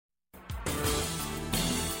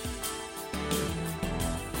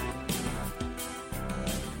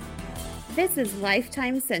This is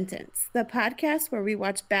Lifetime Sentence, the podcast where we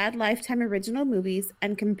watch bad Lifetime original movies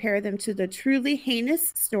and compare them to the truly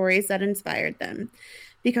heinous stories that inspired them.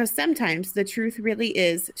 Because sometimes the truth really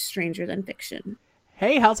is stranger than fiction.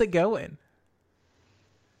 Hey, how's it going?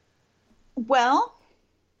 Well,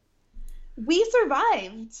 we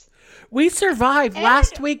survived. We survived.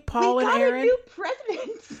 Last week, Paul and Aaron. We got a new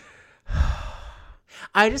president.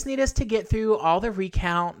 I just need us to get through all the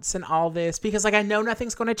recounts and all this because, I know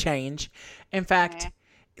nothing's going to change. In fact,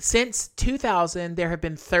 since 2000, there have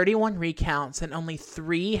been 31 recounts and only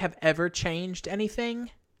 3 have ever changed anything.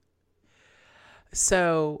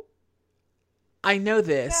 So, I know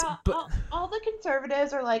this. Yeah, but all the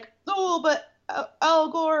conservatives are like, oh, but Al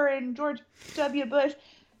Gore and George W. Bush,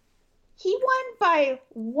 he won by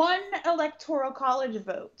 1 electoral college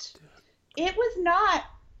vote. It was not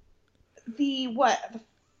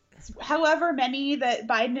however many that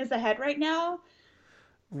Biden is ahead right now.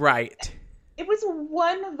 Right. It was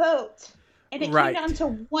 1 vote. And it came down to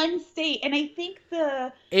 1 state. And I think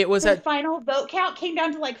the final vote count came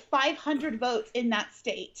down to like 500 votes in that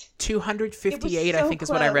state. 258, I think, is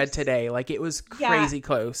what I read today. It was crazy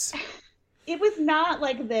close. It was not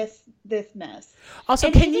like this mess. Also,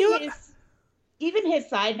 and even his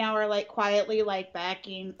side now are quietly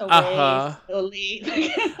backing away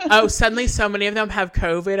slowly. Oh, suddenly so many of them have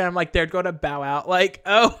COVID and I'm like, they're going to bow out.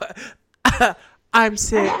 I'm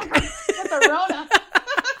sick. The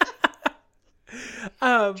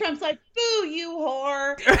Rona. Trump's like, boo, you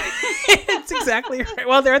whore. That's exactly right.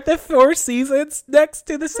 Well, they're at the Four Seasons next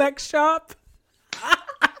to the sex shop.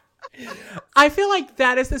 I feel like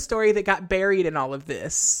that is the story that got buried in all of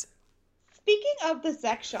this. Speaking of the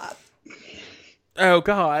sex shop. Oh,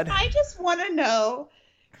 God. I just want to know,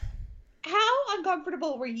 how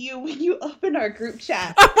uncomfortable were you when you opened our group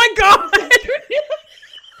chat? Oh, my God.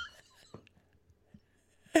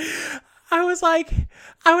 I was going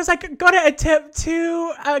to attempt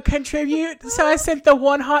to contribute. So I sent the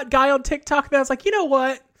one hot guy on TikTok and I was like, you know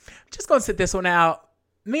what? I'm just going to sit this one out.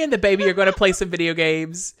 Me and the baby are going to play some video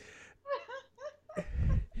games.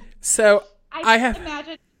 So I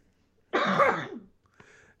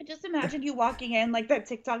just imagine you walking in like that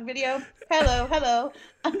TikTok video. Hello.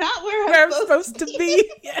 I'm not where I'm supposed to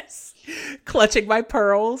be. Yes. Clutching my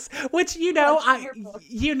pearls, which I don't mind.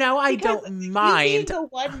 You being the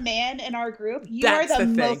one man in our group, you are the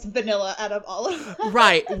most vanilla out of all of us.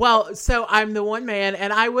 Right. Well, so I'm the one man,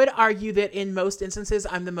 and I would argue that in most instances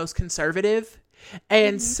I'm the most conservative.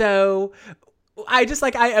 And so I just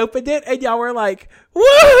I opened it and y'all were like,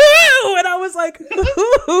 woohoo! And I was like,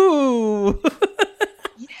 woohoo!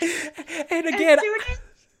 And again,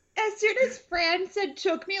 as soon as Fran said,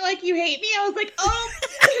 choke me like you hate me, I was like, oh.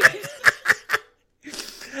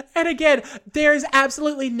 And again, there's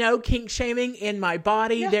absolutely no kink shaming in my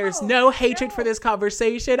body. There's no hatred for this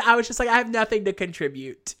conversation. I was just like, I have nothing to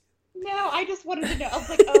contribute. No, I just wanted to know. I was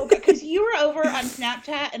like, oh, because you were over on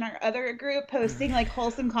Snapchat in our other group posting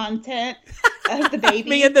wholesome content of the baby.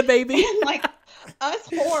 Me and the baby. And us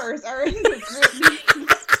whores are in the group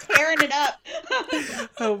tearing it up.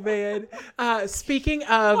 Oh, man. Speaking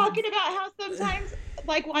of... Talking about how sometimes,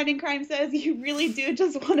 like Wine and Crime says, you really do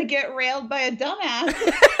just want to get railed by a dumbass.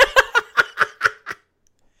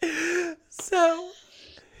 So...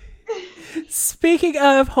 Speaking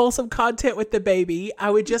of wholesome content with the baby, I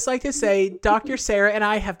would just like to say Dr. Sarah and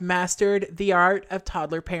I have mastered the art of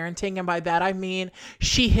toddler parenting. And by that, I mean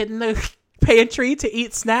she hid in the pantry to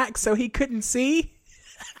eat snacks so he couldn't see.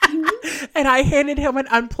 And I handed him an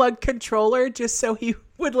unplugged controller just so he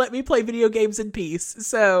would let me play video games in peace.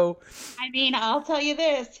 So, I mean, I'll tell you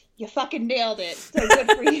this. You fucking nailed it. So good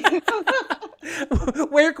for you.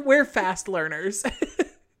 We're fast learners.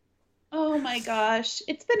 Oh my gosh.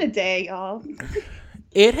 It's been a day, y'all.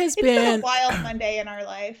 It's been a wild Monday in our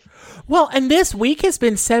life. Well, and this week has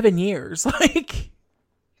been 7 years.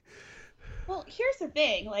 Well, here's the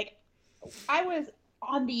thing. I was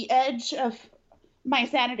on the edge of my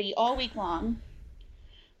sanity all week long.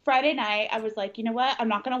 Friday night, I was like, you know what? I'm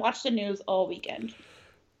not going to watch the news all weekend.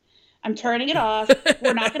 I'm turning it off.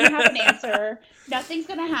 We're not going to have an answer. Nothing's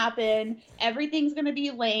going to happen. Everything's going to be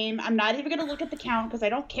lame. I'm not even going to look at the count because I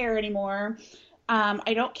don't care anymore.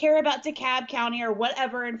 I don't care about DeKalb County or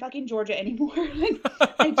whatever in fucking Georgia anymore.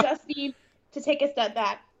 I just need to take a step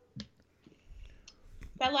back.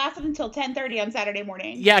 That lasted until 10:30 on Saturday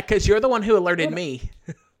morning. Yeah, because you're the one who alerted me.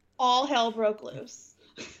 All hell broke loose.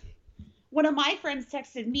 One of my friends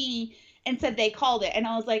texted me and said they called it. And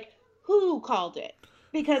I was like, who called it?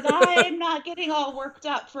 Because I'm not getting all worked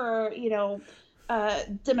up for,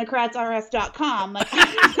 DemocratsRS.com.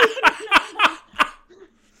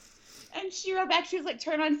 And she wrote back, she was like,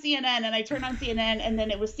 turn on CNN. And I turned on CNN, and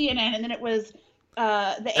then it was CNN, and then it was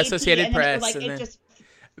the Associated AP, Press,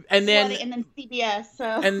 and then and then CBS. So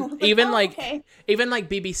and even like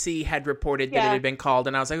BBC had reported that it had been called,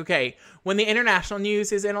 and I was like, okay, when the international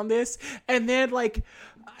news is in on this, and then like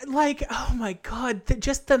oh my god,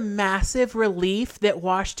 just the massive relief that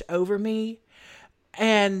washed over me,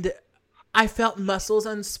 and I felt muscles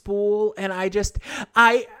unspool, and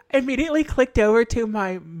I immediately clicked over to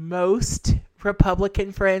my most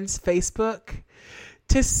Republican friend's Facebook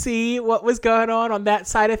to see what was going on that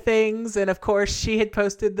side of things. And of course, she had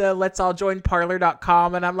posted the let's all join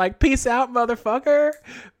parlor.com, and I'm like, peace out, motherfucker.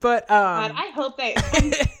 But God, I hope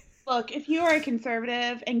look, if you are a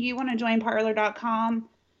conservative and you want to join parlor.com,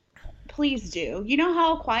 please do. You know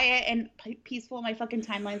how quiet and peaceful my fucking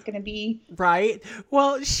timeline is going to be? Right.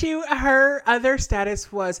 Well, her other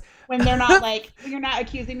status was when they're not like, you're not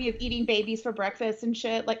accusing me of eating babies for breakfast and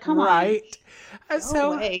shit. Like, come on. Right.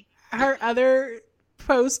 So her other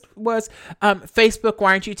post was, Facebook,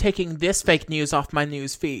 why aren't you taking this fake news off my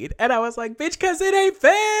news feed? And I was like, bitch, because it ain't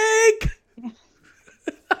fake.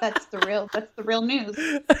 That's the real news.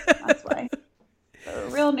 That's why. The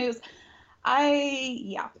real news.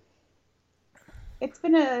 It's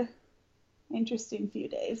been a interesting few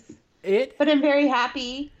days. But I'm very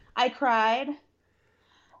happy. I cried.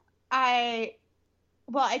 I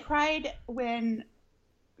cried when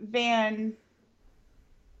Van,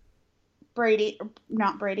 whatever,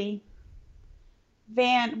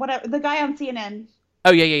 the guy on CNN.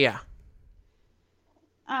 Oh, yeah.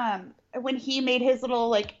 When he made his little,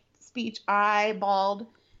 like, speech, I bawled.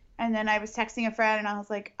 And then I was texting a friend, and I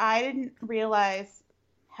was like, I didn't realize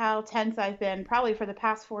how tense I've been probably for the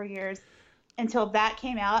past 4 years until that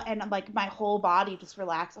came out, and, like, my whole body just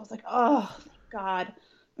relaxed. I was like, oh, God.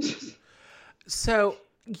 So,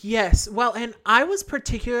 yes. Well, and I was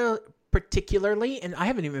particularly, and I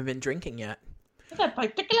haven't even been drinking yet.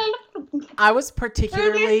 I was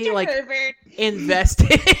particularly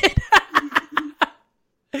invested.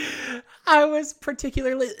 I was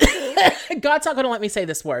particularly God's not going to let me say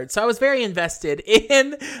this word. So I was very invested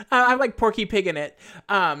in I'm like Porky Pig in it.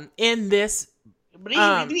 In this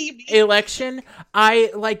election.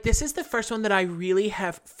 This is the first one that I really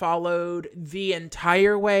have followed the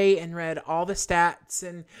entire way and read all the stats,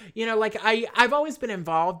 and I've always been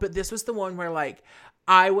involved, but this was the one where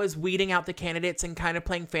I was weeding out the candidates and kind of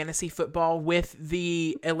playing fantasy football with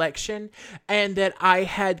the election, and that I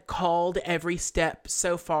had called every step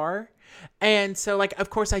so far. And so, of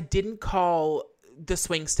course, I didn't call the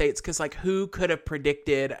swing states because, who could have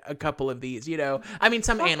predicted a couple of these, I mean,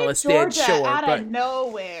 some analysts did, sure. Out of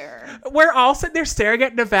nowhere. We're all sitting there staring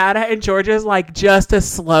at Nevada, and Georgia's just a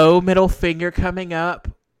slow middle finger coming up.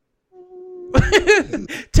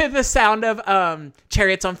 To the sound of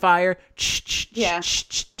Chariots on Fire. Yeah.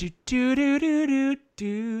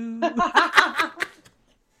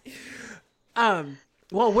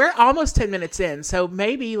 Well, we're almost 10 minutes in, so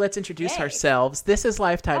maybe let's introduce ourselves. This is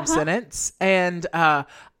Lifetime Sentence, and I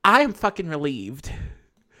am fucking relieved.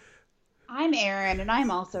 I'm Erin, and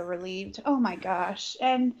I'm also relieved. Oh my gosh.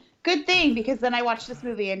 And good thing, because then I watched this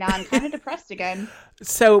movie, and now I'm kind of depressed again.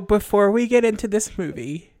 So before we get into this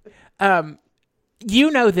movie,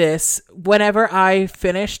 this, whenever I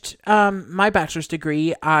finished my bachelor's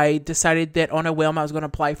degree, I decided that on a whim I was going to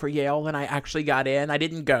apply for Yale, and I actually got in. I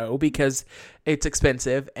didn't go because it's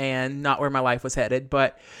expensive and not where my life was headed.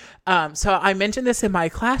 But so I mentioned this in my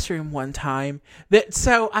classroom one time.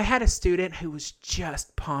 So I had a student who was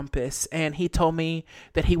just pompous, and he told me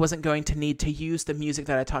that he wasn't going to need to use the music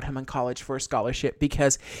that I taught him in college for a scholarship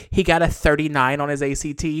because he got a 39 on his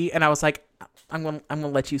ACT. And I was like, I'm gonna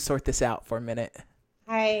let you sort this out for a minute.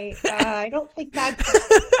 I don't think that's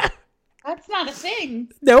not a thing.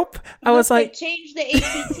 Nope. I was like, change the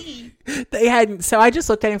ACT. They hadn't. So I just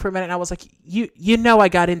looked at him for a minute, and I was like, you know I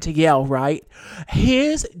got into Yale, right?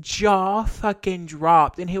 His jaw fucking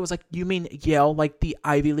dropped, and he was like, you mean Yale, like the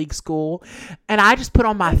Ivy League school? And I just put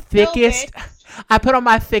on my thickest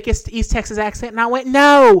East Texas accent, and I went,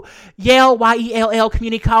 no, Yale, Yell,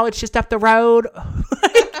 community college just up the road.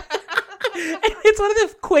 It's one of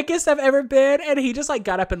the quickest I've ever been, and he just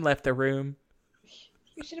got up and left the room.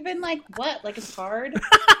 You should have been like, what? Like it's hard?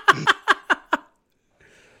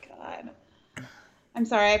 God. I'm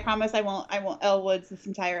sorry, I promise I won't Elle Woods this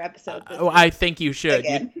entire episode. I think you should.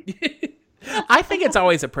 I think it's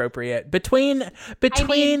always appropriate. Between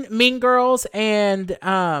Mean Girls and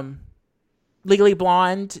Legally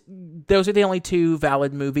Blonde, those are the only two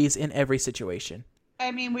valid movies in every situation.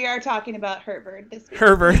 I mean, we are talking about Herbert this week.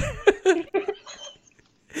 Herbert.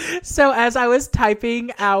 So as I was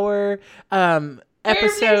typing our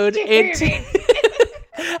episode into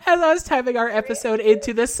as I was typing our episode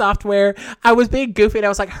into this software, I was being goofy and I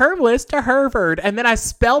was like, Hermless to Hervard, and then I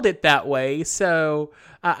spelled it that way. So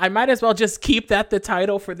I might as well just keep that the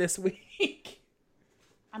title for this week.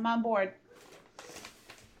 I'm on board.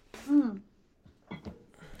 All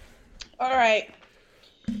right.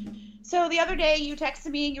 So the other day you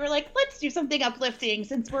texted me and you were like, let's do something uplifting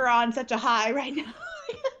since we're on such a high right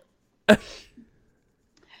now.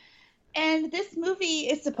 And this movie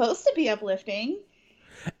is supposed to be uplifting.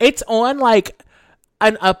 It's on like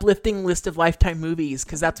an uplifting list of Lifetime movies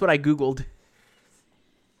because that's what I Googled.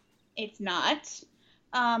 It's not.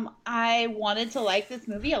 I wanted to like this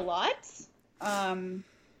movie a lot.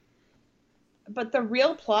 But the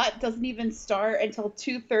real plot doesn't even start until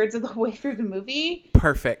 2/3 of the way through the movie.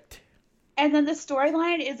 Perfect. And then the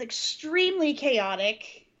storyline is extremely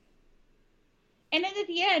chaotic. And then at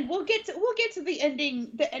the end, we'll get to the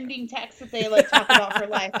ending text that they like talk about for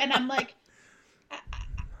life. And I'm like,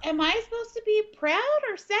 am I supposed to be proud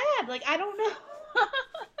or sad? Like, I don't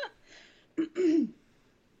know.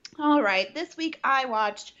 All right, this week I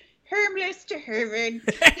watched Hermless to Hervard.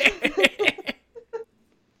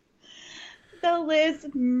 The Liz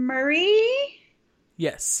Murray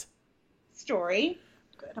Yes. story.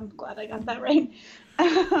 Good, I'm glad I got that right.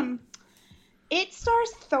 It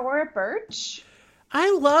stars Thora Birch.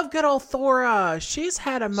 I love good old Thora. She's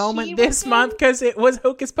had a moment She this was month because it was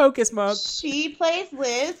Hocus Pocus month. She plays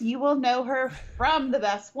Liz. You will know her from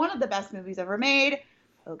one of the best movies ever made,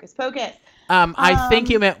 Hocus Pocus. I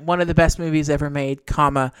think you meant one of the best movies ever made,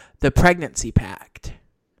 comma, The Pregnancy Pact.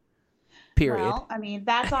 Period. Well, I mean,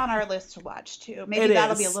 that's on our list to watch too. It Maybe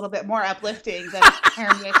that'll be a is. little bit more uplifting than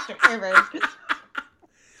Hermless to Hervard.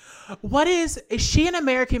 What is she an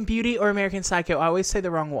American Beauty or American Psycho? I always say the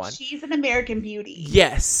wrong one. She's an American Beauty.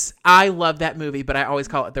 Yes, I love that movie, but I always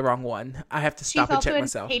call it the wrong one. I have to stop and check She's also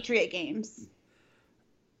myself. in Patriot Games.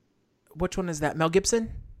 Which one is that? Mel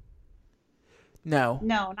Gibson? No.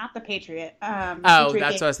 No, not the Patriot. Oh, Patriot that's Games.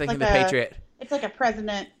 what I was thinking. Like The Patriot. It's like a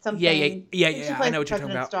president something. Yeah. She I plays know what the you're talking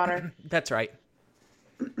president's about. daughter. That's right.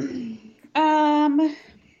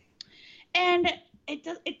 And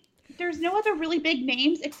there's no other really big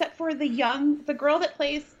names except for the girl that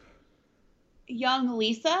plays young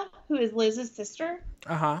Lisa, who is Liz's sister,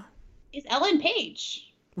 is Ellen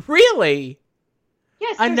Page. Really?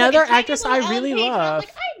 Yes. there's Another like a tiny actress little I Ellen really Page, and I'm love.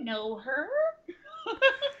 like, I know her.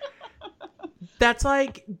 That's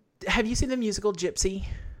like, have you seen the musical Gypsy?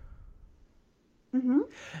 Mm-hmm.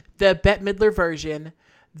 The Bette Midler version.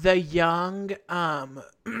 The young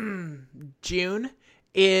June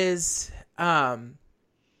is hold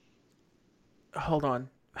on.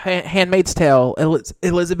 Handmaid's Tale.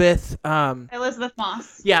 Elizabeth Elizabeth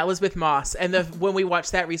Moss. Yeah, Elizabeth Moss. And when we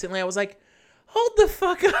watched that recently, I was like, hold the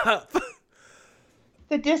fuck up.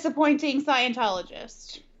 The disappointing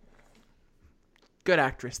Scientologist. Good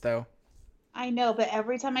actress though. I know, but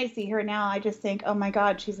every time I see her now, I just think, oh my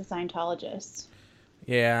God, she's a Scientologist.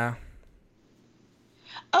 Yeah.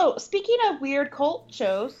 Oh, speaking of weird cult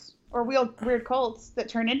shows, or weird cults that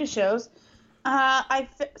turn into shows, I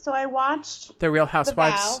watched The Real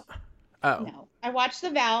Housewives. No, I watched The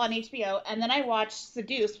Vow on HBO, and then I watched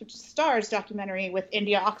Seduced, which is Star's documentary with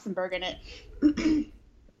India Oxenberg in it.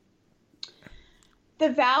 The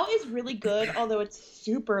Vow is really good, although it's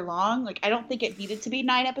super long. Like, I don't think it needed to be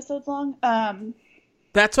 9 episodes long.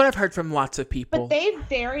 That's what I've heard from lots of people. But they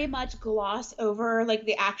very much gloss over, like,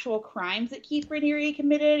 the actual crimes that Keith Raniere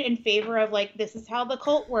committed in favor of, like, this is how the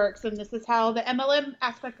cult works, and this is how the MLM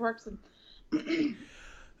aspect works, and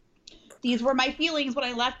these were my feelings when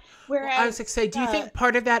I left. Whereas, I was going to say, do you think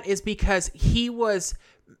part of that is because he was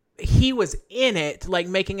in it, like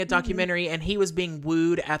making a documentary, and he was being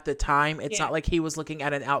wooed at the time? It's not like he was looking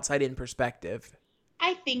at an outside-in perspective.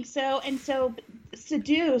 I think so. And so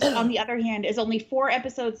Seduced, on the other hand, is only 4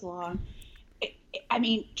 episodes long. I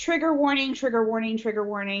mean, trigger warning, trigger warning, trigger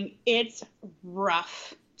warning. It's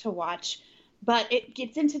rough to watch. But it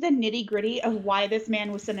gets into the nitty-gritty of why this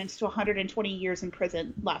man was sentenced to 120 years in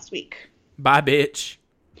prison last week. Bye, bitch.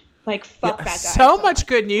 Like, fuck that guy. So much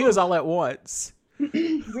good news all at once.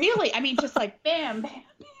 Really? I mean, just like, bam,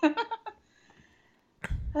 bam.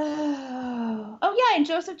 Oh, yeah, and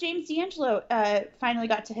Joseph James D'Angelo finally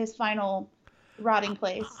got to his final rotting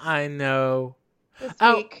place I know. this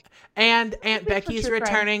Oh, week. and Aunt for Becky's true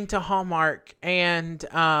crime. returning to Hallmark and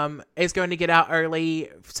is going to get out early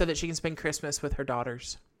so that she can spend Christmas with her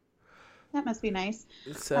daughters. That must be nice.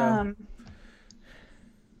 So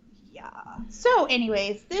Yeah. So,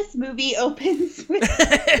 anyways, this movie opens with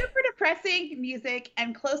super depressing music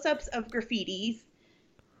and close-ups of graffitis.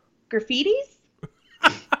 Graffitis?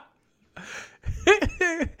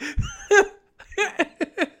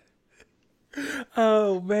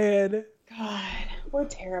 Oh man. God, we're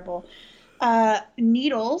terrible.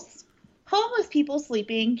 Needles, homeless people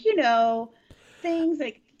sleeping, things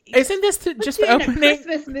like. Isn't this just the opening?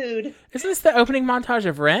 Christmas mood. Isn't this the opening montage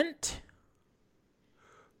of Rent?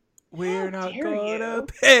 We're not dare gonna you.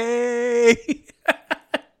 pay.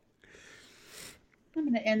 I'm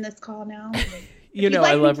gonna end this call now.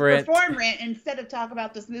 I love Rent. Perform Rent instead of talk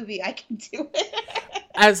about this movie. I can do it.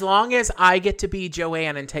 As long as I get to be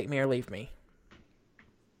Joanne and take me or leave me.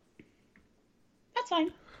 That's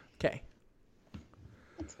fine. Okay.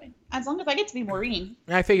 That's fine. As long as I get to be Maureen.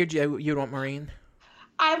 I figured you'd want Maureen.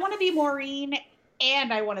 I want to be Maureen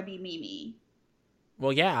and I want to be Mimi.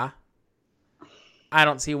 Well, yeah. I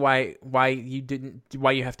don't see why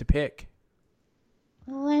you have to pick.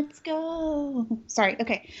 Let's go. Sorry.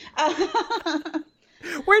 Okay.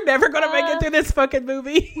 We're never going to make it through this fucking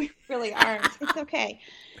movie. We really aren't. It's okay.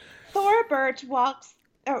 Thora Birch walks.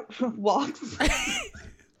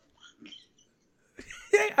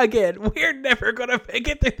 Again, we're never going to make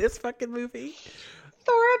it through this fucking movie.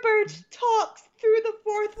 Thora Birch talks through the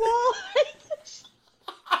fourth wall.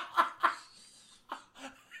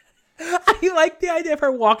 I like the idea of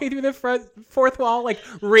her walking through the fourth wall, like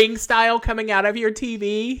Ring style, coming out of your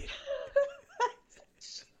TV.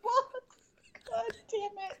 God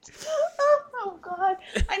damn it. Oh, God.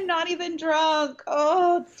 I'm not even drunk.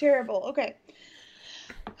 Oh, it's terrible. Okay.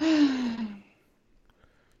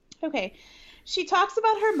 Okay. She talks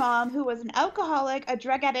about her mom, who was an alcoholic, a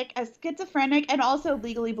drug addict, a schizophrenic, and also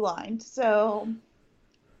legally blind. So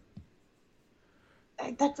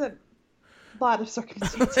that's a lot of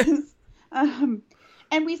circumstances. And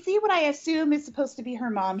we see what I assume is supposed to be her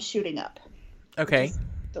mom shooting up. Okay.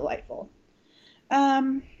 Delightful.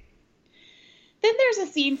 Then there's a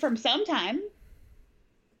scene from sometime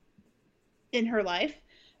in her life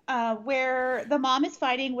where the mom is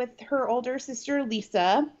fighting with her older sister,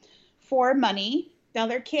 Lisa, for money. Now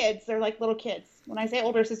they're kids. They're like little kids. When I say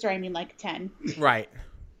older sister, I mean like 10. Right.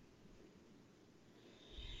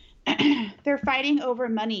 They're fighting over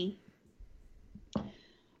money.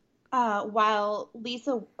 While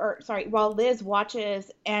Liz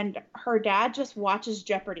watches and her dad just watches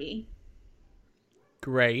Jeopardy.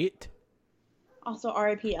 Great. Also,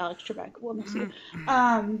 R.I.P. Alex Trebek. We'll miss you.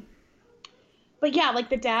 But yeah, like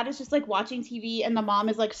the dad is just like watching TV and the mom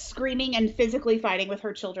is like screaming and physically fighting with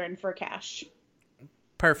her children for cash.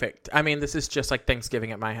 Perfect. I mean, this is just like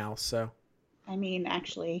Thanksgiving at my house, so. I mean,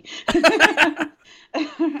 actually.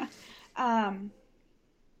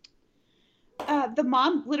 The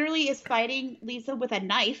mom literally is fighting Lisa with a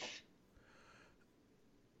knife.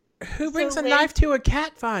 Who brings a knife to a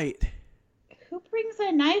cat fight? Who brings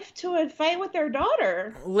a knife to a fight with their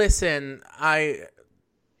daughter? Listen,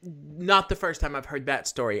 not the first time I've heard that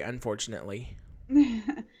story, unfortunately.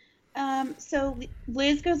 So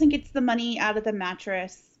Liz goes and gets the money out of the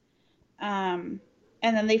mattress. And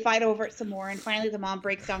then they fight over it some more. And finally the mom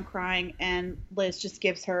breaks down crying and Liz just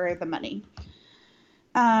gives her the money.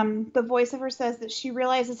 The voiceover says that she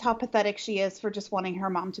realizes how pathetic she is for just wanting her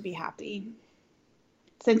mom to be happy.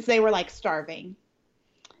 Since they were like starving.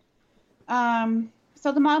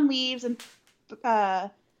 So the mom leaves and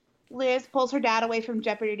Liz pulls her dad away from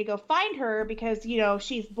Jeopardy to go find her because,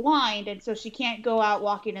 she's blind and so she can't go out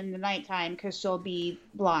walking in the nighttime because she'll be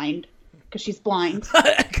blind. Because she's blind.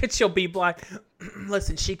 Because she'll be blind.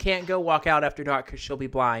 Listen, she can't go walk out after dark because she'll be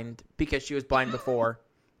blind because she was blind before.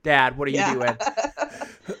 Dad, what are you doing?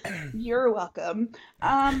 You're welcome.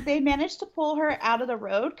 They managed to pull her out of the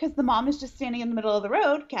road because the mom is just standing in the middle of the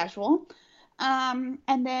road, casual. And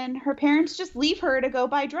then her parents just leave her to go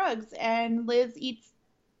buy drugs, and Liz eats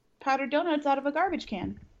powdered donuts out of a garbage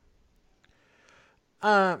can.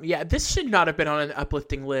 Yeah, this should not have been on an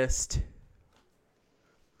uplifting list.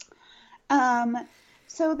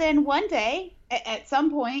 So then one day, at some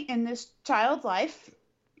point in this child's life,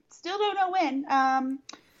 still don't know when,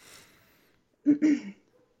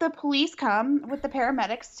 the police come with the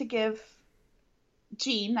paramedics to give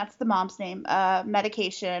Jean, that's the mom's name,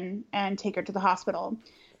 medication and take her to the hospital.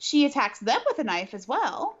 She attacks them with a knife as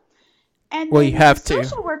well. And well, you have the to.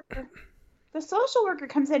 social worker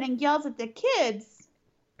comes in and yells at the kids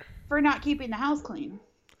for not keeping the house clean.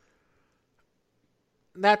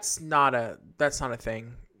 That's not a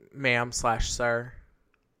thing, ma'am/sir.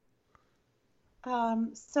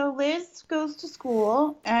 So Liz goes to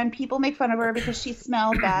school and people make fun of her because she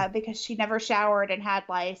smelled bad because she never showered and had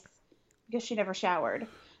lice because she never showered.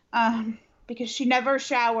 And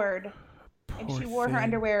she wore her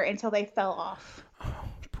underwear until they fell off. Oh,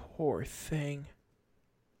 poor thing.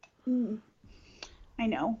 I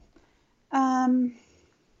know.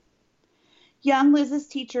 Young Liz's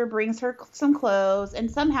teacher brings her some clothes,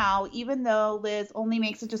 and somehow, even though Liz only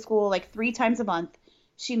makes it to school like 3 times a month,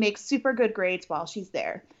 she makes super good grades while she's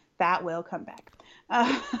there. That will come back.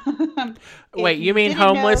 Wait, you mean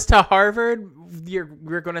homeless to Harvard?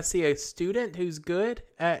 You're going to see a student who's good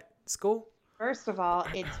at school? First of all,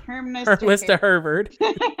 it's homeless to Harvard.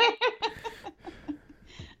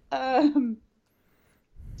 The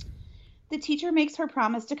teacher makes her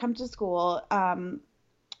promise to come to school.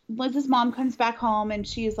 Liz's mom comes back home and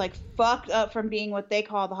she's like fucked up from being what they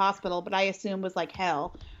call the hospital, but I assume was like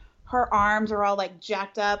hell. Her arms are all like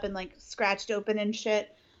jacked up and like scratched open and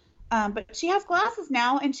shit. But she has glasses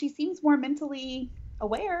now and she seems more mentally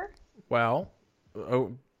aware. Well,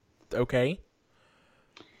 okay.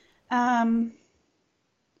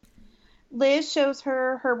 Liz shows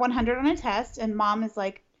her 100 on a test and mom is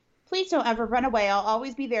like, please don't ever run away. I'll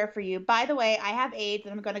always be there for you. By the way, I have AIDS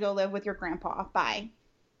and I'm going to go live with your grandpa. Bye.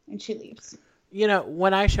 And she leaves. You know,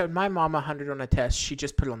 when I showed my mom 100 on a test, she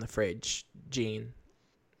just put it on the fridge, Jean.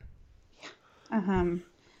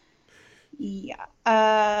 Yeah.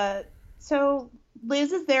 So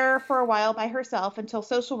Liz is there for a while by herself until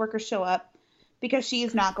social workers show up because she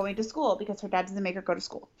is not going to school because her dad doesn't make her go to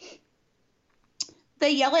school.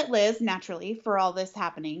 They yell at Liz, naturally, for all this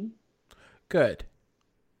happening. Good.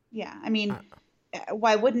 Yeah. I mean,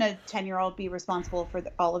 why wouldn't a 10-year-old be responsible for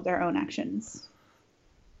all of their own actions?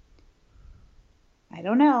 I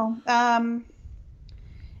don't know.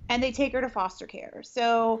 And they take her to foster care.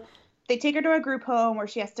 So they take her to a group home where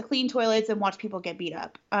she has to clean toilets and watch people get beat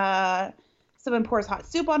up. Someone pours hot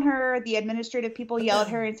soup on her. The administrative people yell at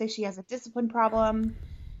her and say she has a discipline problem.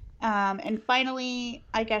 And finally,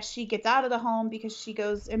 I guess she gets out of the home because she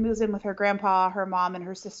goes and moves in with her grandpa, her mom, and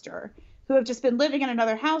her sister, who have just been living in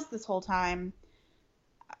another house this whole time.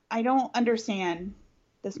 I don't understand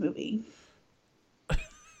this movie.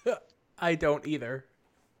 I don't either.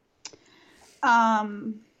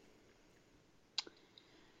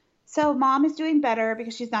 So mom is doing better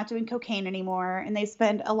because she's not doing cocaine anymore, and they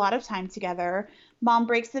spend a lot of time together. Mom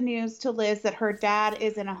breaks the news to Liz that her dad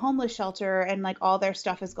is in a homeless shelter and like all their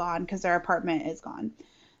stuff is gone because their apartment is gone.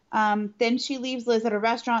 Then she leaves Liz at a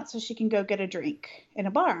restaurant so she can go get a drink in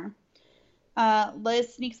a bar.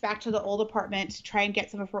 Liz sneaks back to the old apartment to try and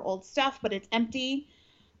get some of her old stuff, but it's empty.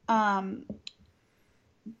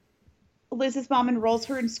 Liz's mom enrolls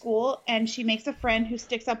her in school, and she makes a friend who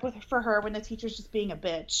sticks up for her when the teacher's just being a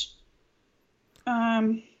bitch.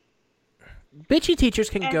 Bitchy teachers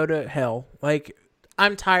can go to hell. Like,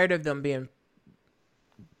 I'm tired of them being...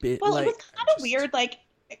 Well, it was kind of weird. Like,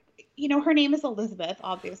 you know, her name is Elizabeth,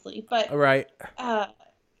 obviously, but... Right.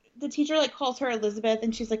 The teacher, like, calls her Elizabeth,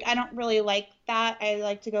 and she's like, I don't really like that. I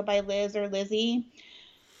like to go by Liz or Lizzie.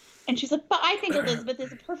 And she's like, but I think Elizabeth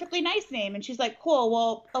is a perfectly nice name. And she's like, cool.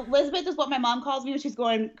 Well, Elizabeth is what my mom calls me when she's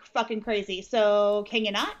going fucking crazy. So can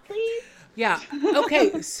you not, please? Yeah.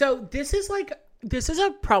 Okay. So this is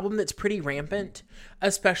a problem that's pretty rampant,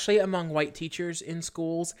 especially among white teachers in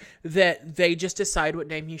schools, that they just decide what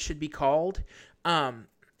name you should be called. And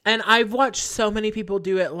I've watched so many people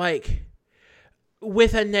do it, like,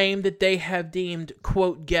 with a name that they have deemed,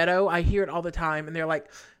 quote, ghetto. I hear it all the time. And they're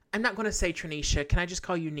like, I'm not going to say Trinisha. Can I just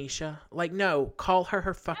call you Nisha? Like, no, call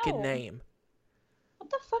her fucking name. What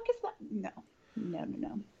the fuck is that? No.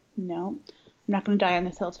 I'm not going to die on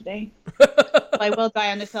this hill today. I will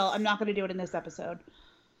die on this hill. I'm not going to do it in this episode.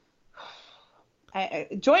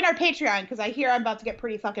 Join our Patreon because I hear I'm about to get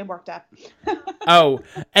pretty fucking worked up. Oh,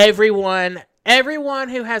 everyone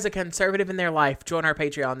who has a conservative in their life, join our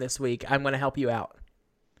Patreon this week. I'm going to help you out.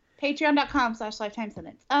 Patreon.com/lifetime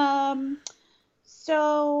sentence.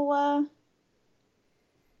 So,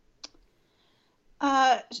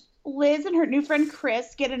 Liz and her new friend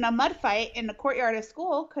Chris get in a mud fight in the courtyard of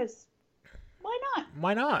school, because why not?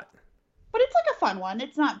 Why not? But it's like a fun one.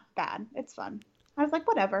 It's not bad. It's fun. I was like,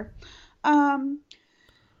 whatever.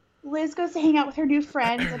 Liz goes to hang out with her new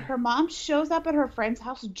friends, and her mom shows up at her friend's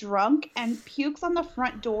house drunk and pukes on the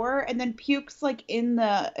front door, and then pukes like in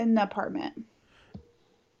the apartment.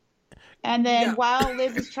 And then while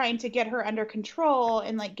Liz is trying to get her under control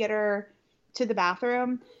and like get her to the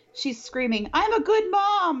bathroom, she's screaming, "I'm a good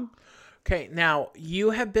mom." Okay, now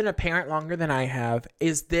you have been a parent longer than I have.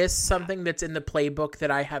 Is this something that's in the playbook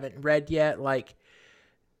that I haven't read yet? Like,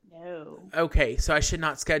 no. Okay, so I should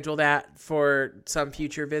not schedule that for some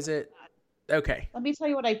future visit. Okay. Let me tell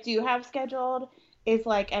you what I do have scheduled is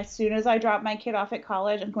like as soon as I drop my kid off at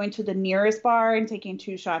college, I'm going to the nearest bar and taking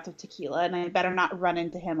 2 shots of tequila, and I better not run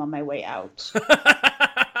into him on my way out.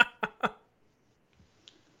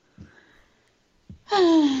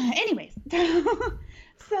 Anyways,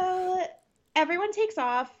 so everyone takes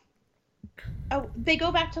off. Oh, they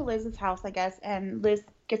go back to Liz's house, I guess, and Liz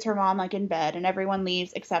gets her mom like in bed, and everyone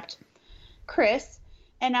leaves except Chris.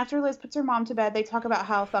 And after Liz puts her mom to bed, they talk about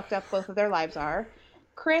how fucked up both of their lives are.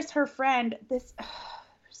 Chris, her friend, this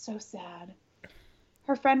so sad.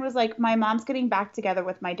 Her friend was like, "My mom's getting back together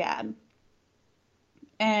with my dad,"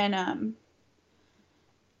 and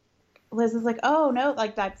Liz is like, "Oh no,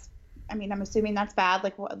 like that's. I mean, I'm assuming that's bad.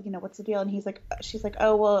 Like, what, what's the deal?" And she's like,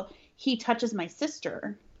 "Oh well, he touches my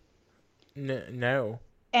sister." No.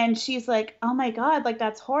 And she's like, "Oh my God, like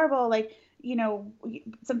that's horrible. Like,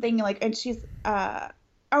 something like," and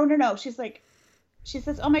oh no, she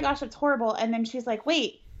says, "Oh my gosh, that's horrible." And then she's like,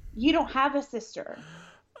 "Wait, you don't have a sister."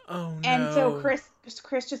 Oh no. And so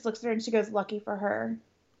Chris just looks at her and she goes, "Lucky for her."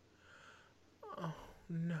 Oh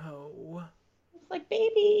no. It's like,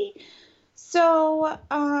 baby. So,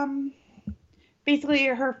 basically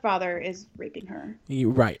her father is raping her. You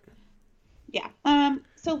right. Yeah.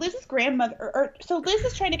 So Liz's grandmother, so Liz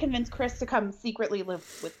is trying to convince Chris to come secretly live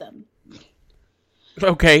with them.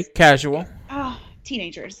 Okay, casual. Oh,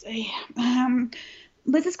 teenagers.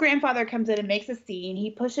 Liz's grandfather comes in and makes a scene. He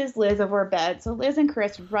pushes Liz over a bed, so Liz and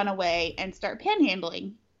Chris run away and start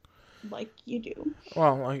panhandling, like you do.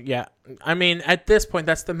 Well, yeah. I mean, at this point,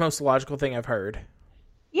 that's the most logical thing I've heard.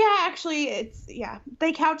 Yeah, actually,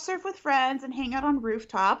 they couch surf with friends and hang out on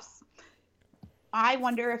rooftops. I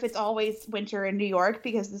wonder if it's always winter in New York,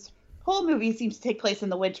 because this whole movie seems to take place in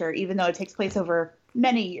the winter, even though it takes place over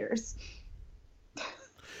many years.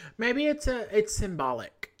 Maybe it's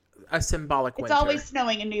symbolic. A symbolic winter. It's always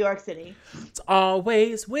snowing in New York City. It's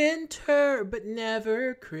always winter, but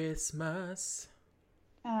never Christmas.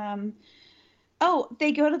 Oh,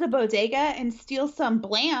 they go to the bodega and steal some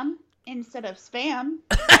Blam instead of Spam.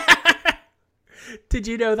 Did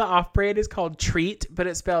you know the off-brand is called Treat, but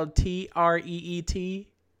it's spelled Treet?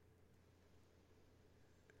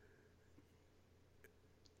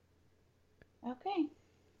 Okay.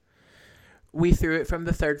 We threw it from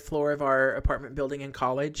the 3rd floor of our apartment building in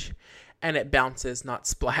college, and it bounces, not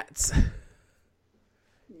splats.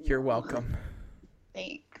 You're welcome.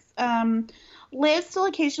 Thanks. Liz still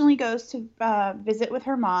occasionally goes to visit with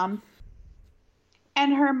her mom,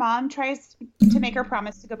 and her mom tries to make her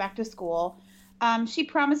promise to go back to school. She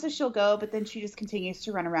promises she'll go, but then she just continues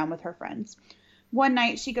to run around with her friends. One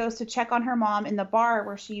night, she goes to check on her mom in the bar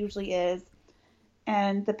where she usually is,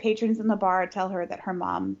 and the patrons in the bar tell her that her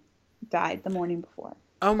mom died the morning before.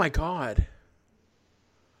 Oh my God.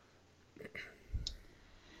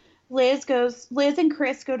 Liz and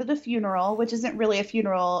Chris go to the funeral, which isn't really a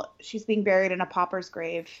funeral. She's being buried in a pauper's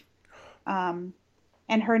grave. And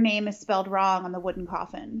her name is spelled wrong on the wooden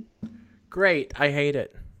coffin. Great. I hate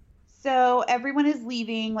it. So everyone is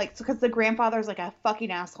leaving, because the grandfather's like a fucking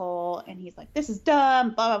asshole, and he's like, "This is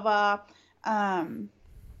dumb, blah, blah, blah."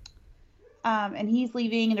 And he's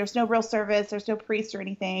leaving, and there's no real service. There's no priest or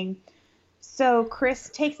anything. So Chris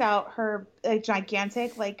takes out her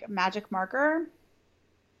gigantic, magic marker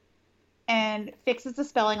and fixes the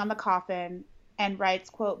spelling on the coffin and writes,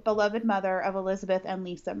 quote, "Beloved mother of Elizabeth and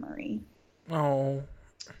Lisa Murray." Oh.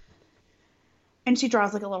 And she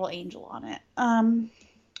draws a little angel on it.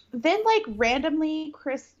 Then randomly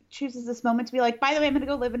Chris chooses this moment to be like, "By the way, I'm going to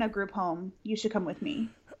go live in a group home. You should come with me."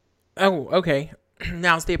 Oh, okay.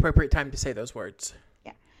 Now's the appropriate time to say those words.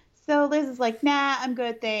 Yeah. So Liz is like, "Nah, I'm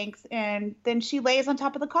good, thanks." And then she lays on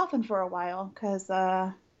top of the coffin for a while because,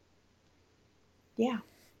 yeah.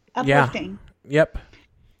 Uplifting. Yeah.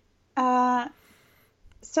 Yep.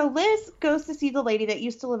 So Liz goes to see the lady that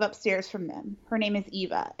used to live upstairs from them. Her name is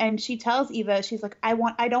Eva. And she tells Eva, she's like, I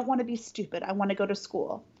don't want to be stupid. I want to go to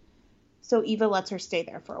school. So Eva lets her stay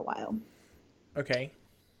there for a while. Okay.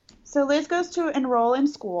 So Liz goes to enroll in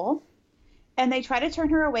school. And they try to turn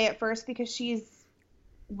her away at first because she's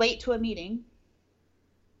late to a meeting.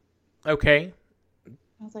 Okay.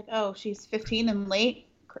 I was like, oh, she's 15 and late?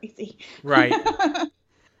 Crazy. Right.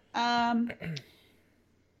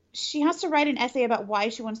 She has to write an essay about why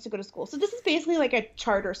she wants to go to school. So this is basically like a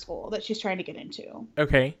charter school that she's trying to get into.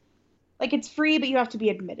 Okay. It's free, but you have to be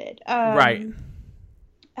admitted. Right.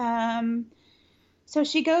 So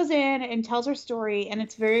she goes in and tells her story, and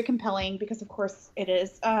it's very compelling because, of course, it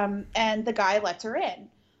is. And the guy lets her in.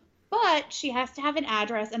 But she has to have an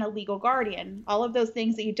address and a legal guardian. All of those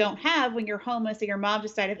things that you don't have when you're homeless and your mom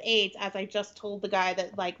just died of AIDS, as I just told the guy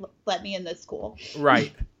that, let me in this school.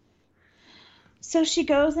 Right. So she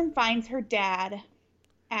goes and finds her dad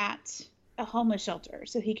at a homeless shelter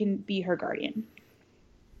so he can be her guardian.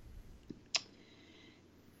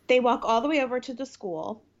 They walk all the way over to the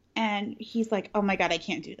school, and he's like, "Oh my God, I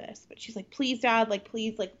can't do this." But she's like, "Please, Dad,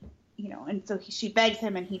 please, and so she begs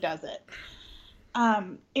him, and he does it.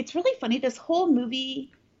 It's really funny. This whole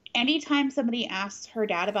movie, anytime somebody asks her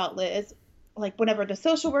dad about Liz, like whenever the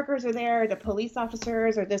social workers are there, the police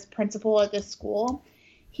officers, or this principal at this school,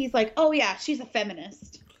 he's like, "Oh yeah, she's a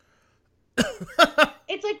feminist."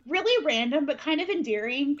 It's like really random, but kind of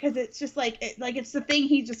endearing because it's just like it's the thing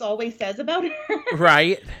he just always says about her.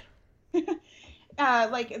 Right.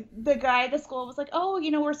 Like the guy at the school was like, "Oh,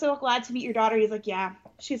 we're so glad to meet your daughter." He's like, "Yeah,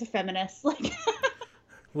 she's a feminist." Like,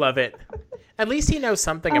 love it. At least he knows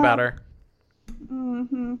something about her.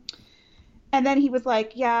 Mm-hmm. And then he was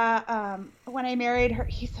like, "Yeah, when I married her,"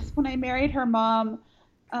 he says, "when I married her mom,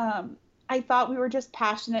 I thought we were just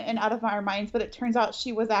passionate and out of our minds, but it turns out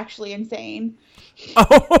she was actually insane."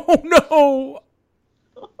 Oh no.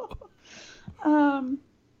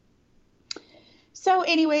 So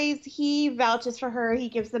anyways, he vouches for her. He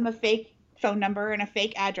gives them a fake phone number and a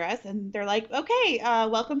fake address, and they're like, "Okay,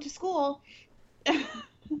 welcome to school."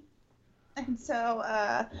 And so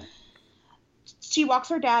she walks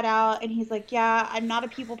her dad out, and he's like, "Yeah, I'm not a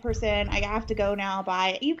people person. I have to go now.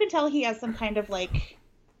 Bye." You can tell he has some kind of like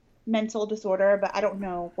mental disorder, but I don't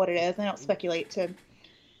know what it is. I don't speculate to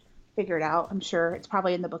figure it out. I'm sure it's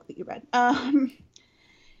probably in the book that you read.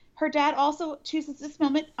 Her dad also chooses this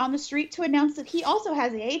moment on the street to announce that he also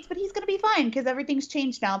has AIDS, but he's going to be fine because everything's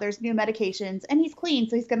changed now. There's new medications, and he's clean,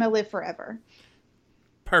 so he's going to live forever.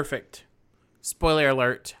 Perfect. Spoiler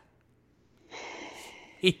alert.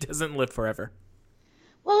 He doesn't live forever.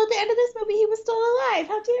 Well, at the end of this movie, he was still alive.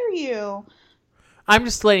 How dare you? I'm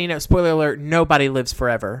just letting you know, spoiler alert, nobody lives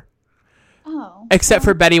forever. Oh. Except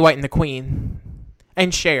for Betty White and the Queen.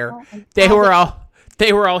 And Cher. They were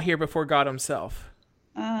all here before God himself.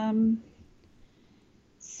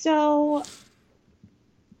 So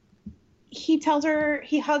he hugs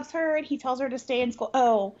her, and he tells her to stay in school.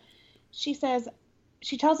 Oh, she tells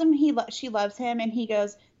him she loves him, and he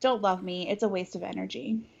goes, "Don't love me. It's a waste of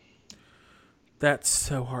energy." That's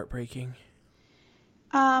so heartbreaking.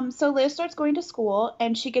 So Liz starts going to school,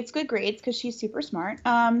 and she gets good grades because she's super smart.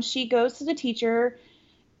 She goes to the teacher,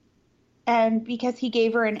 and because he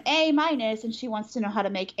gave her an A-, and she wants to know how to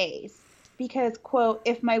make A's. Because, quote,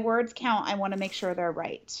 "If my words count, I want to make sure they're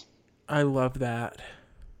right." I love that.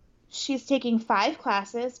 She's taking 5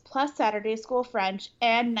 classes, plus Saturday school French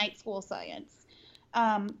and night school science.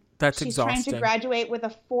 That's she's exhausting. She's trying to graduate with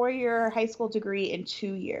a 4-year high school degree in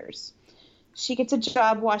 2 years. She gets a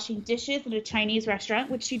job washing dishes at a Chinese restaurant,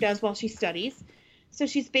 which she does while she studies. So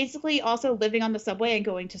she's basically also living on the subway and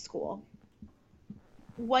going to school.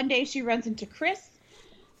 One day she runs into Chris.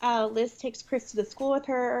 Liz takes Chris to the school with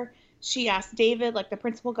her. She asks David, like the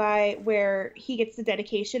principal guy, where he gets the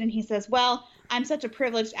dedication, and he says, "Well, I'm such a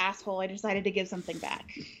privileged asshole, I decided to give something back."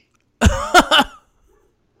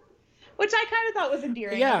 Which I kind of thought was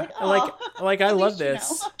endearing. Yeah, like I love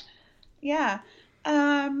this. Yeah.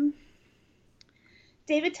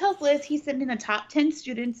 David tells Liz he's sending the top 10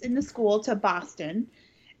 students in the school to Boston,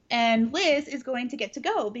 and Liz is going to get to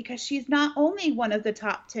go because she's not only one of the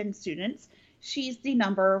top 10 students, she's the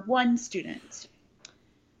number 1 student.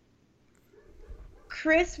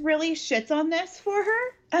 Chris really shits on this for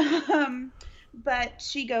her, but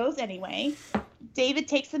she goes anyway. David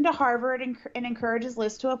takes them to Harvard and encourages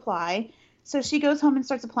Liz to apply. So she goes home and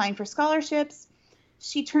starts applying for scholarships.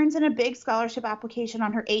 She turns in a big scholarship application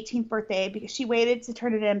on her 18th birthday because she waited to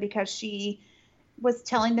turn it in because she was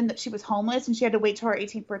telling them that she was homeless, and she had to wait till her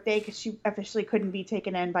 18th birthday because she officially couldn't be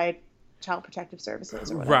taken in by Child Protective Services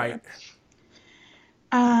or whatever. Right.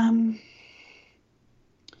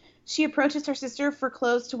 She approaches her sister for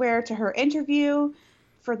clothes to wear to her interview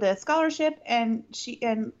for the scholarship, and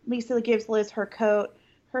Lisa gives Liz her coat.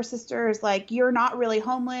 Her sister is like, "You're not really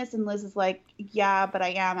homeless," and Liz is like, "Yeah, but I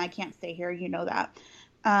am. I can't stay here. You know that."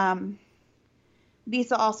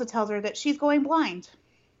 Lisa also tells her that she's going blind.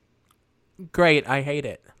 Great. I hate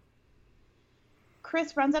it.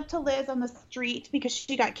 Chris runs up to Liz on the street because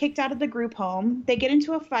she got kicked out of the group home. They get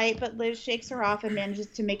into a fight, but Liz shakes her off and manages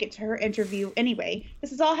to make it to her interview anyway.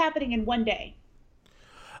 This is all happening in one day.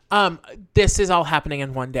 This is all happening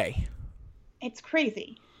in one day. It's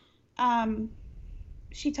crazy.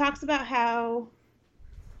 She talks about how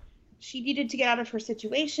she needed to get out of her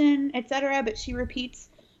situation, etc., but she repeats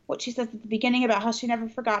what she says at the beginning about how she never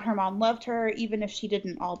forgot her mom loved her, even if she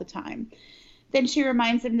didn't all the time. Then she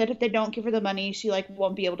reminds them that if they don't give her the money, she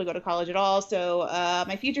won't be able to go to college at all. So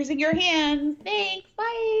my future's in your hands. Thanks.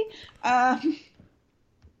 Bye.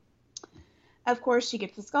 Of course, she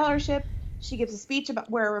gets the scholarship. She gives a speech about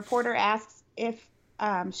where a reporter asks if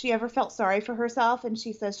she ever felt sorry for herself, and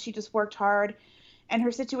she says she just worked hard, and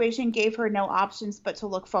her situation gave her no options but to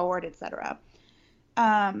look forward, etc.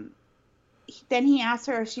 then he asks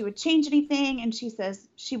her if she would change anything, and she says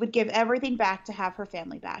she would give everything back to have her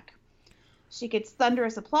family back. She gets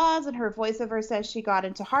thunderous applause, and her voiceover says she got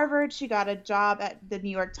into Harvard, she got a job at the New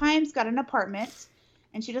York Times, got an apartment,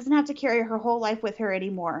 and she doesn't have to carry her whole life with her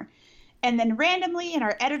anymore. And then randomly in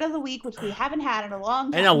our edit of the week, which we haven't had in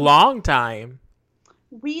a long time.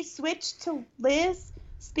 We switched to Liz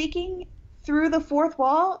speaking through the fourth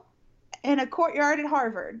wall in a courtyard at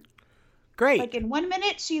Harvard. Great. Like in 1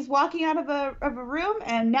 minute, she's walking out of a room,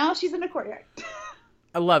 and now she's in a courtyard.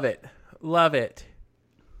 I love it. Love it.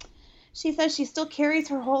 She says she still carries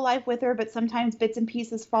her whole life with her, but sometimes bits and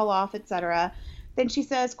pieces fall off, etc. Then she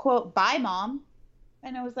says, quote, "Bye, Mom."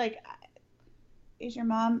 And I was like, is your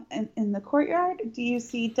mom in the courtyard? Do you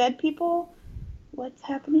see dead people? What's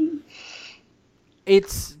happening?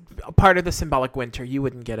 It's a part of the symbolic winter. You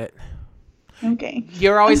wouldn't get it. Okay.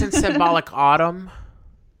 You're always in symbolic autumn.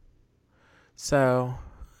 So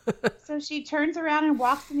she turns around and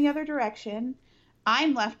walks in the other direction.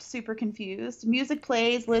 I'm left super confused. Music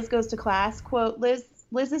plays. Liz goes to class. Quote,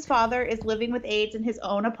 Liz's father is living with AIDS in his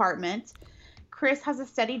own apartment. Chris has a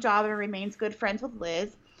steady job and remains good friends with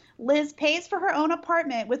Liz. Liz pays for her own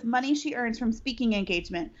apartment with money she earns from speaking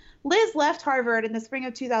engagement. Liz left Harvard in the spring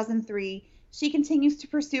of 2003. She continues to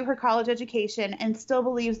pursue her college education and still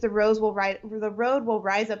believes the road will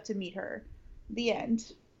rise up to meet her. The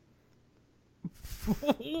end.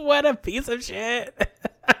 What a piece of shit.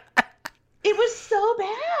 It was so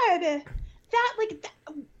bad.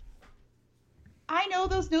 I know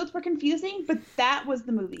those notes were confusing, but that was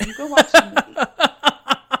the movie. You go watch the movie.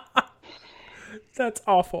 That's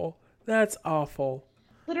awful. That's awful.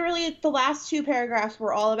 Literally, the last two paragraphs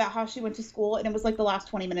were all about how she went to school, and it was like the last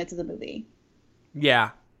 20 minutes of the movie. Yeah.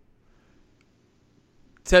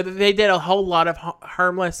 So they did a whole lot of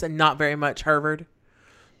Harmless and not very much Harvard.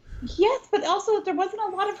 Yes, but also there wasn't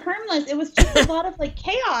a lot of Harmless. It was just a lot of like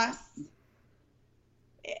chaos.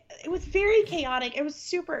 It was very chaotic. It was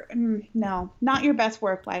super. No, not your best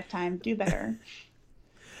work, Lifetime. Do better.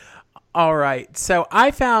 All right. So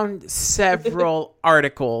I found several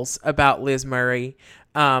articles about Liz Murray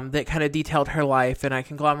that kind of detailed her life, and I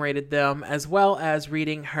conglomerated them, as well as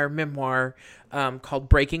reading her memoir called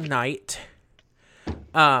Breaking Night.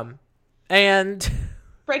 And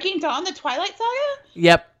Breaking Dawn, the Twilight Saga?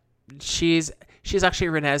 Yep. She's actually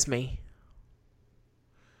Renesmee.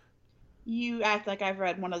 You act like I've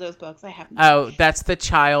read one of those books. I haven't. Oh, that's the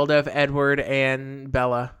child of Edward and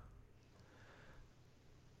Bella.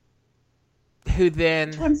 Who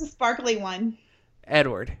then... Which one's the sparkly one?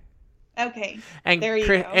 Edward. Okay. And there you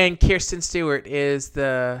go. And Kirsten Stewart is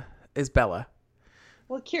Bella.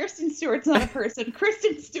 Well, Kirsten Stewart's not a person.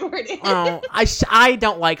 Kristen Stewart is. Oh, I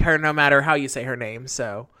don't like her no matter how you say her name,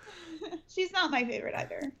 so... She's not my favorite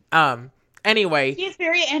either. Anyway. She's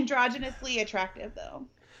very androgynously attractive, though.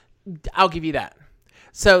 I'll give you that.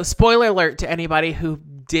 So, spoiler alert to anybody who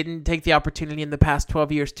didn't take the opportunity in the past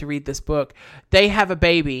 12 years to read this book. They have a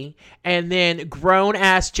baby, and then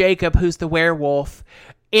grown-ass Jacob, who's the werewolf,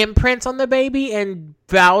 imprints on the baby and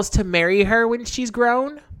vows to marry her when she's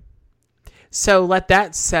grown. So, let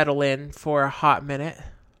that settle in for a hot minute.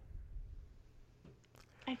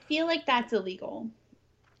 I feel like that's illegal.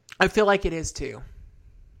 I feel like it is, too.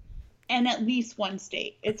 In at least one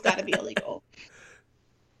state. It's got to be illegal.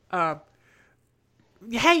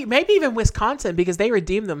 Hey, maybe even Wisconsin, because they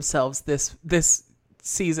redeemed themselves this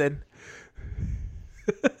season.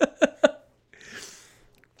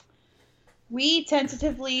 We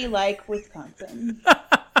tentatively like Wisconsin.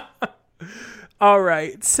 All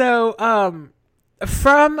right. So,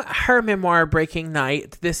 from her memoir, Breaking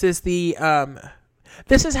Night, this is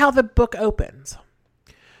how the book opens.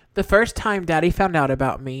 The first time Daddy found out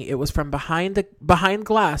about me, it was from behind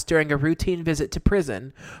glass during a routine visit to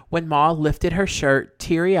prison when Ma lifted her shirt,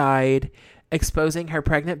 teary-eyed, exposing her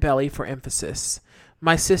pregnant belly for emphasis.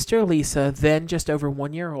 My sister Lisa, then just over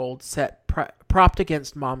 1 year old, sat propped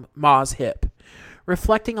against Ma's hip.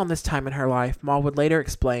 Reflecting on this time in her life, Ma would later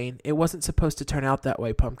explain, "It wasn't supposed to turn out that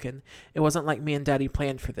way, Pumpkin. It wasn't like me and Daddy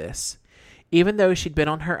planned for this." Even though she'd been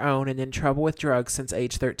on her own and in trouble with drugs since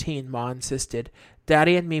age 13, Ma insisted,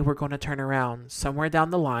 Daddy and me were going to turn around. Somewhere down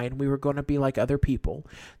the line, we were going to be like other people.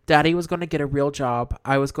 Daddy was going to get a real job.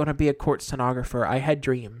 I was going to be a court stenographer. I had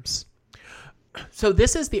dreams. So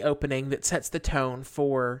this is the opening that sets the tone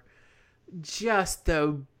for just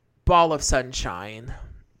the ball of sunshine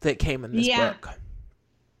that came in this book.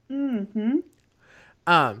 Mm-hmm.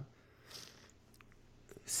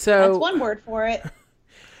 So that's one word for it.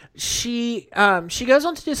 She goes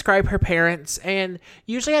on to describe her parents, and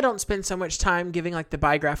usually I don't spend so much time giving like the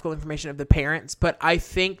biographical information of the parents, but I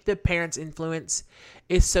think the parents' influence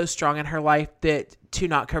is so strong in her life that to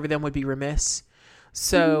not cover them would be remiss.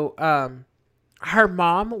 So, her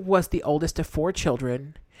mom was the oldest of 4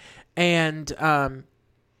 children, and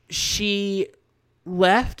she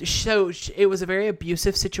left. So it was a very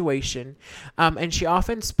abusive situation, and she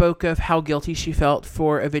often spoke of how guilty she felt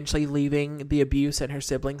for eventually leaving the abuse and her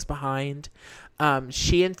siblings behind.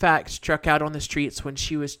 She in fact struck out on the streets when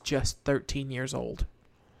she was just 13 years old.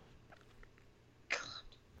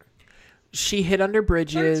 She hid under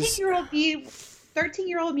bridges.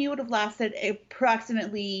 13-year-old me would have lasted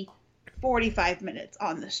approximately 45 minutes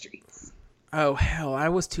on the streets. Oh, hell, I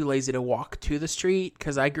was too lazy to walk to the street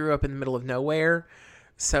because I grew up in the middle of nowhere.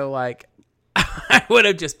 So, like, I would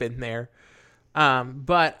have just been there.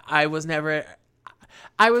 But I was never...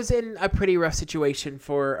 I was in a pretty rough situation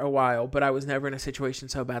for a while, but I was never in a situation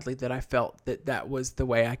so badly that I felt that that was the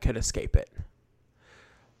way I could escape it.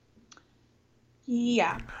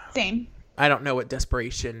 Yeah, same. I don't know what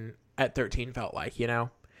desperation at 13 felt like, you know?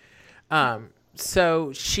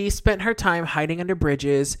 So she spent her time hiding under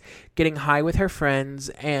bridges, getting high with her friends,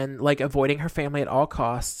 and like avoiding her family at all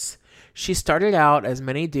costs. She started out, as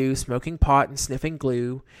many do, smoking pot and sniffing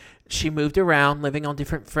glue. She moved around, living on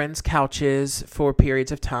different friends' couches for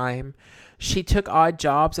periods of time. She took odd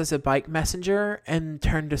jobs as a bike messenger and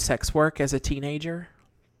turned to sex work as a teenager.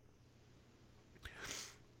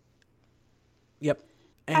 Yep.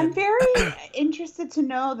 And I'm very interested to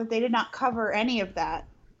know that they did not cover any of that.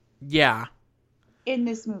 Yeah. In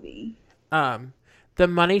this movie. The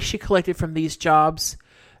money she collected from these jobs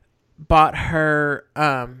brought her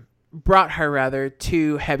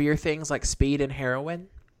to heavier things like speed and heroin.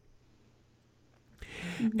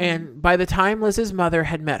 Mm-hmm. And by the time Liz's mother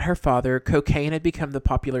had met her father, cocaine had become the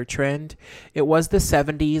popular trend. It was the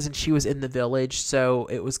 70s and she was in the village, so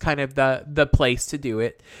it was kind of the place to do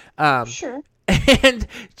it. Sure.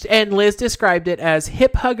 And Liz described it as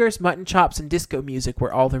hip huggers, mutton chops, and disco music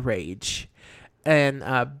were all the rage. And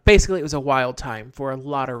basically it was a wild time for a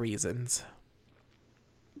lot of reasons.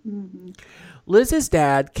 Mm-hmm. Liz's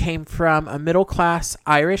dad came from a middle-class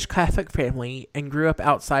Irish Catholic family and grew up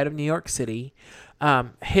outside of New York City.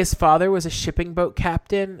 His father was a shipping boat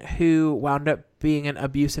captain who wound up being an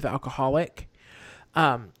abusive alcoholic.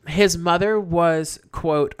 His mother was,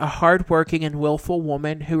 quote, a hardworking and willful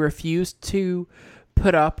woman who refused to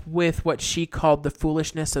put up with what she called the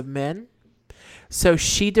foolishness of men. So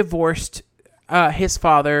she divorced his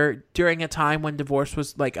father during a time when divorce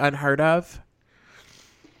was like unheard of.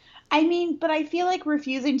 I mean, but I feel like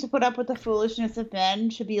refusing to put up with the foolishness of men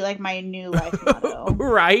should be like my new life motto.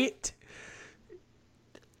 Right?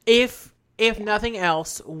 If nothing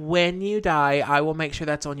else, when you die, I will make sure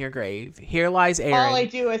that's on your grave. Here lies Erin. All I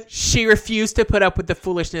do is... She refused to put up with the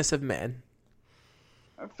foolishness of men.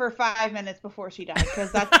 For 5 minutes before she died,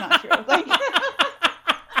 because that's not true. Like...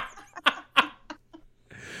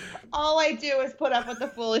 All I do is put up with the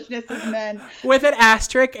foolishness of men. With an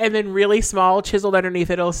asterisk and then really small chiseled underneath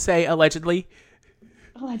it, it'll say allegedly.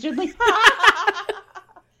 Allegedly.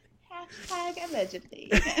 Hashtag allegedly.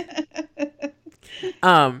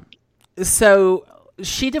 So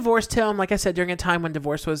she divorced him, like I said, during a time when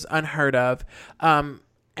divorce was unheard of,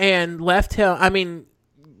 and left him, I mean,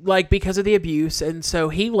 like because of the abuse. And so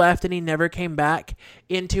he left and he never came back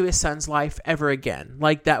into his son's life ever again.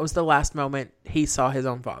 Like that was the last moment he saw his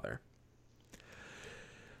own father.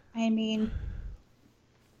 I mean,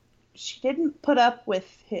 she didn't put up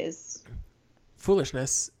with his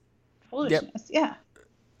foolishness. Yep. Yeah.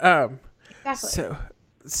 Exactly.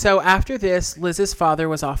 So after this, Liz's father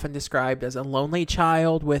was often described as a lonely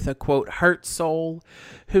child with a, quote, hurt soul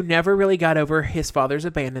who never really got over his father's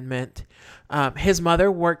abandonment. His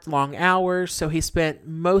mother worked long hours, so he spent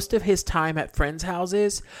most of his time at friends'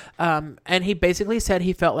 houses. And he basically said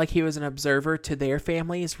he felt like he was an observer to their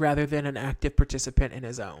families rather than an active participant in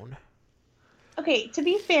his own. Okay, to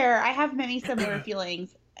be fair, I have many similar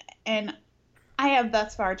feelings, and I have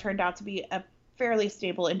thus far turned out to be a fairly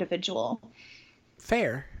stable individual.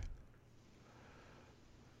 Fair.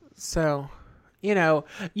 So, you know,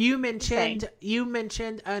 you mentioned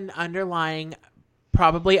an underlying,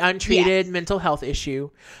 probably untreated mental health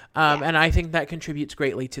issue, and I think that contributes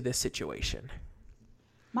greatly to this situation.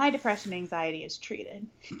 My depression anxiety is treated.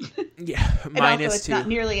 Yeah, And mine also, is it's too. not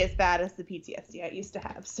nearly as bad as the PTSD I used to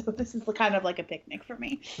have. So this is kind of like a picnic for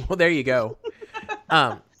me. Well, there you go.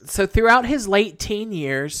 So throughout his late teen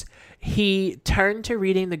years, he turned to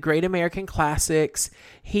reading the great American classics.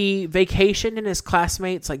 He vacationed in his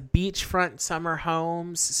classmates' like beachfront summer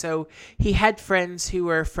homes. So he had friends who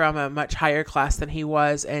were from a much higher class than he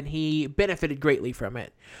was, and he benefited greatly from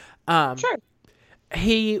it. Sure.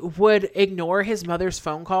 He would ignore his mother's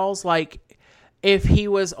phone calls. Like, if he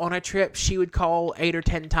was on a trip, she would call 8 or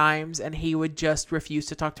 10 times, and he would just refuse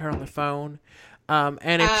to talk to her on the phone.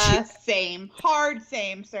 And if same,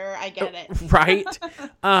 sir. I get it. right.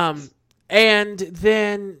 And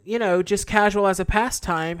then, just casual as a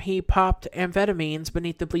pastime, he popped amphetamines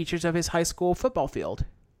beneath the bleachers of his high school football field.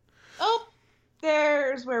 Oh,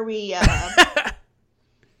 there's where we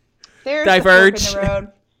there's Diverge. The fork in the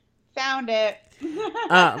road. Found it.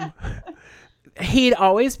 He'd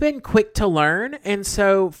always been quick to learn, and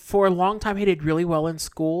so for a long time he did really well in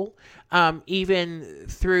school, even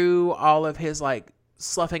through all of his like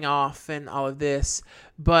sloughing off and all of this.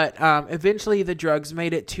 But eventually the drugs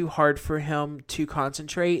made it too hard for him to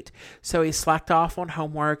concentrate, so he slacked off on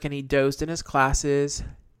homework and he dozed in his classes.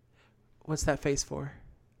 What's that face for?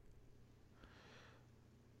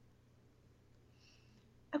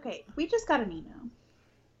 Okay, we just got an email.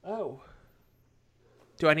 Oh.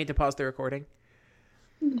 Do I need to pause the recording?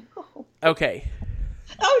 No. Okay.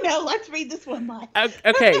 Oh no, let's read this one live.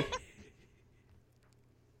 Okay.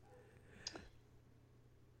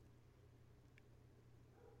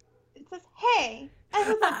 It says, "Hey, I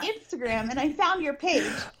was on Instagram and I found your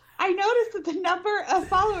page. I noticed that the number of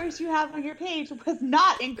followers you have on your page was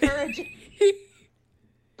not encouraging."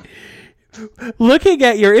 Looking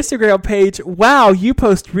at your Instagram page, wow, you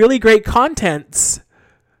post really great contents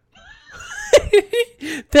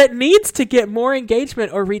that needs to get more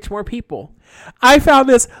engagement or reach more people. I found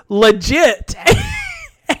this legit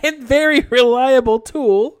and very reliable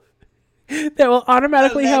tool that will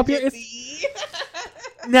automatically help you.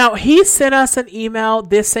 Now, he sent us an email.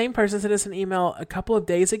 This same person sent us an email a couple of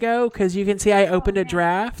days ago, because you can see I opened a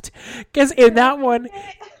draft. Because in that one,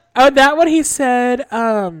 he said,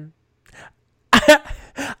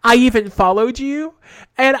 I even followed you,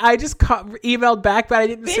 and I just emailed back, but I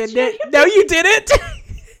didn't send it. No, you didn't.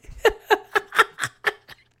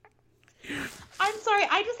 I'm sorry.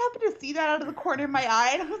 I just happened to see that out of the corner of my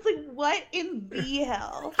eye, and I was like, "What in the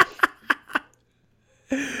hell?"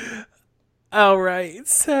 All right.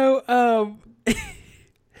 So,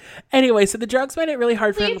 anyway, so the drugs made it really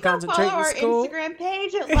hard for him to concentrate follow in our school. Instagram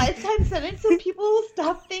page at Lifetime Sentence, so people will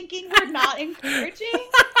stop thinking we're not encouraging.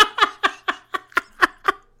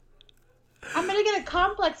 I'm gonna get a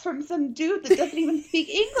complex from some dude that doesn't even speak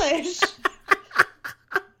English.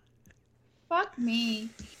 Fuck me.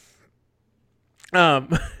 Where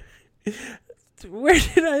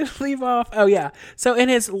did I leave off? Oh yeah. So in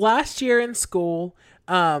his last year in school,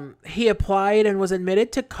 he applied and was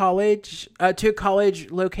admitted to a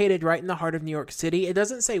college located right in the heart of New York City. It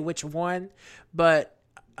doesn't say which one, but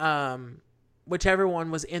whichever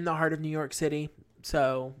one was in the heart of New York City.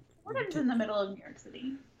 So Fordham's in the middle of New York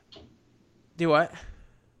City. Do what?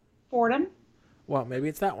 Fordham? Well, maybe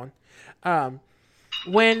it's that one.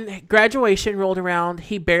 When graduation rolled around,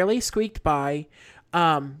 he barely squeaked by,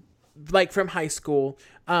 like from high school.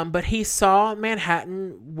 But he saw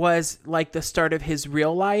Manhattan was like the start of his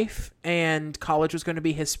real life, and college was going to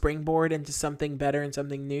be his springboard into something better and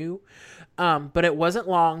something new. But it wasn't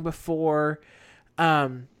long before,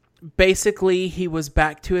 basically he was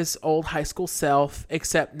back to his old high school self,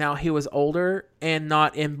 except now he was older and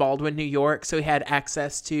not in Baldwin, New York. So he had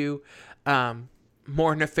access to,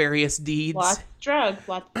 more nefarious deeds. Lots of drugs.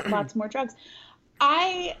 Lots more drugs.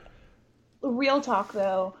 Real talk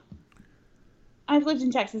though, I've lived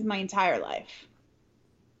in Texas my entire life.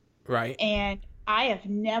 Right. And I have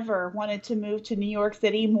never wanted to move to New York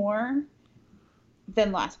City more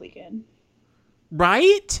than last weekend.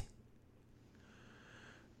 Right?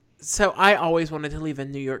 So I always wanted to live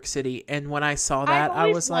in New York City, and when I saw that,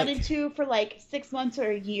 I was like, wanted to for like 6 months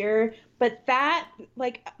or a year, but that,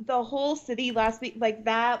 like, the whole city last week, like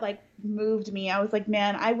that, like, moved me. I was like,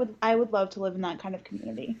 man, I would love to live in that kind of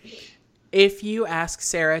community. If you ask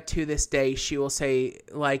Sarah to this day, she will say,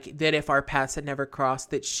 like, that if our paths had never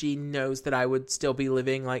crossed, that she knows that I would still be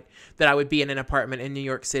living, like, that I would be in an apartment in New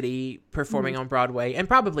York City performing on Broadway, and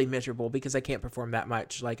probably miserable because I can't perform that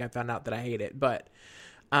much. Like, I found out that I hate it, but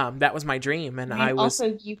that was my dream, and I was...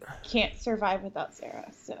 Also, you can't survive without Sarah,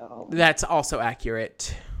 so... That's also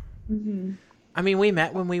accurate. Mm-hmm. I mean, we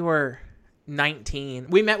met when we were 19.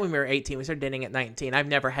 We met when we were 18. We started dating at 19. I've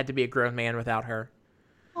never had to be a grown man without her.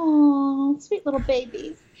 sweet little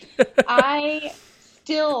babies. I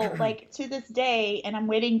still, like, to this day, and I'm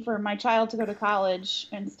waiting for my child to go to college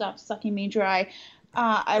and stop sucking me dry.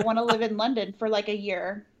 I want to live in London for like a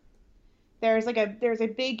year. There's a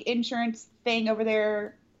big insurance thing over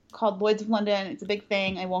there called Lloyd's of London. It's a big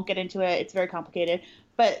thing. I won't get into it. It's very complicated,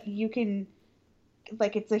 but you can,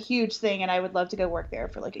 like, it's a huge thing, and I would love to go work there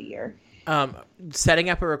for like a year. Setting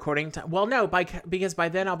up a recording time. Well, no, because by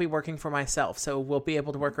then I'll be working for myself, so we'll be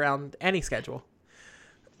able to work around any schedule.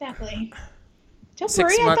 Exactly. Don't 6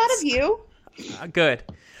 worry, months. I thought of you. Good.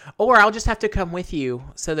 Or I'll just have to come with you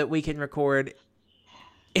so that we can record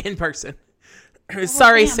in person.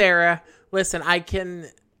 Sorry, damn. Sarah. Listen,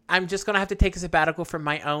 I'm just going to have to take a sabbatical from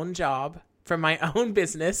my own job, from my own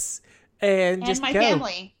business, and just my go.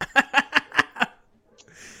 family.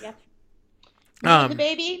 Yep. The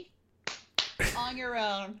baby on your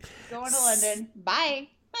own. Going to London. Bye.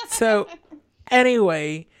 So,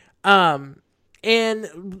 anyway,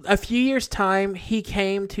 in a few years' time, he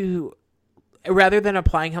came to, rather than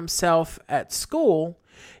applying himself at school,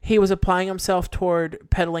 he was applying himself toward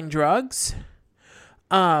peddling drugs.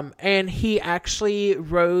 And he actually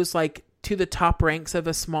rose like to the top ranks of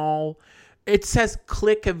a small, it says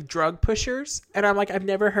clique of drug pushers. And I'm like, I've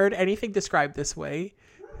never heard anything described this way.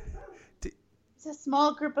 It's a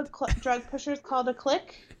small group of drug pushers called a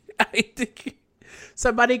clique.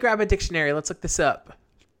 Somebody grab a dictionary. Let's look this up.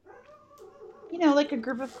 You know, like a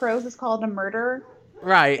group of crows is called a murder.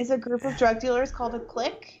 Right. Is a group of drug dealers called a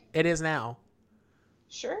clique? It is now.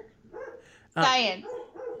 Sure. Science.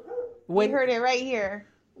 You heard it right here.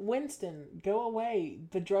 Winston, go away.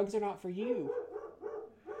 The drugs are not for you.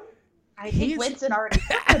 I think Winston already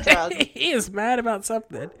took the drug. He is mad about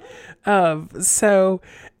something. So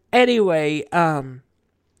anyway,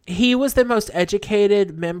 he was the most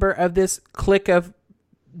educated member of this clique of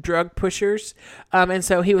drug pushers. And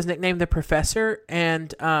so he was nicknamed the Professor,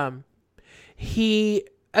 and he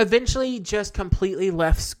eventually just completely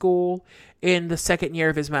left school in the second year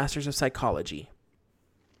of his Master's of Psychology.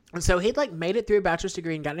 And so he'd like made it through a bachelor's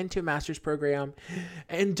degree and got into a master's program.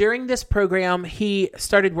 And during this program, he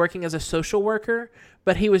started working as a social worker,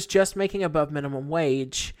 but he was just making above minimum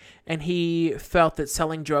wage. And he felt that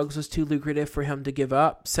selling drugs was too lucrative for him to give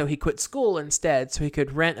up. So he quit school instead so he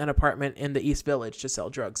could rent an apartment in the East Village to sell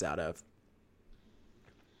drugs out of.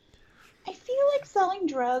 I feel like selling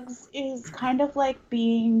drugs is kind of like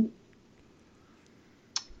being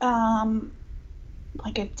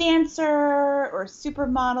like a dancer or a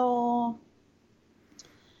supermodel.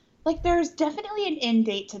 Like, there's definitely an end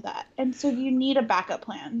date to that. And so you need a backup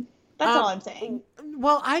plan. That's all I'm saying.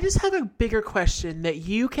 Well, I just have a bigger question that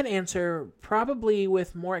you can answer probably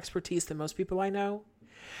with more expertise than most people I know.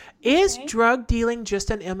 Is drug dealing just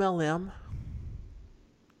an MLM?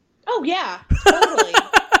 Oh, yeah. Totally.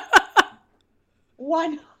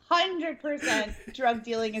 100% drug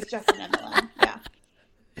dealing is just an MLM. Yeah.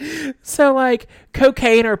 So, like,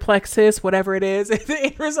 cocaine or Plexus, whatever it is, the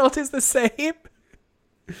end result is the same.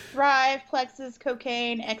 Thrive, Plexus,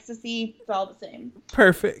 cocaine, ecstasy, it's all the same.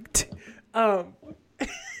 Perfect. I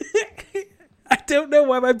don't know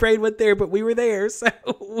why my brain went there, but we were there, so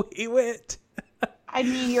we went. I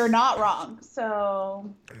mean, you're not wrong.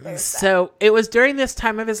 So it was during this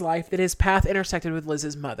time of his life that his path intersected with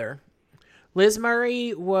Liz's mother. Liz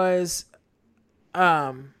Murray was,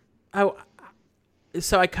 so I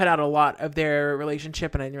cut out a lot of their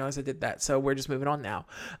relationship, and I didn't realize I did that. So we're just moving on now.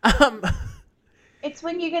 It's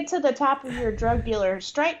when you get to the top of your drug dealer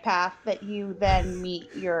strike path that you then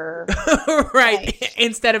meet your right. wife.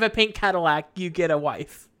 Instead of a pink Cadillac, you get a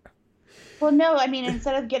wife. Well, no, I mean,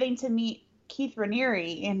 instead of getting to meet Keith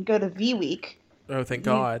Raniere and go to V Week. Oh, thank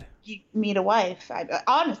God. You meet a wife.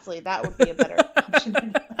 Honestly, that would be a better option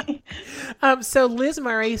anyway. So Liz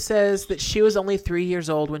Murray says that she was only 3 years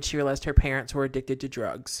old when she realized her parents were addicted to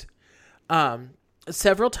drugs.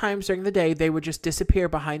 Several times during the day, they would just disappear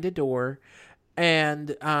behind a door,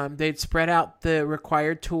 and they'd spread out the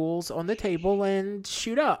required tools on the table and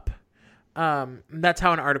shoot up. That's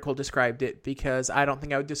how an article described it, because I don't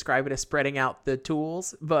think I would describe it as spreading out the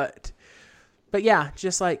tools, but yeah,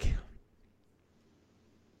 just like...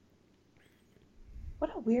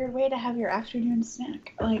 What a weird way to have your afternoon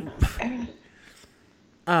snack. Like,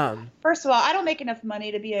 first of all, I don't make enough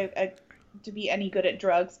money to be to be any good at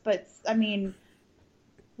drugs, but I mean,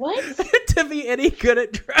 what? To be any good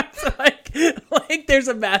at drugs, like there's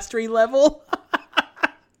a mastery level.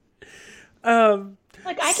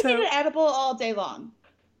 Like, I can eat an edible all day long.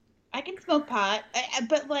 I can smoke pot,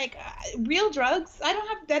 but like real drugs, I don't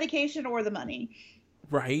have the dedication or the money.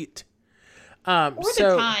 Right. Or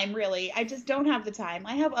the time, really. I just don't have the time.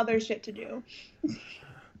 I have other shit to do.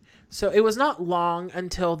 So it was not long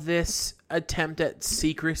until this attempt at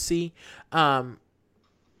secrecy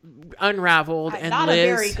unraveled, and not Liz,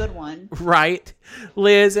 a very good one. Right.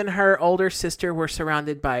 Liz and her older sister were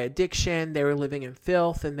surrounded by addiction. They were living in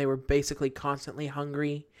filth, and they were basically constantly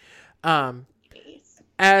hungry.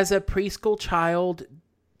 As a preschool child,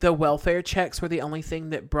 the welfare checks were the only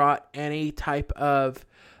thing that brought any type of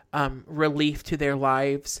relief to their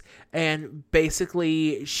lives. And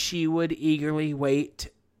basically, she would eagerly wait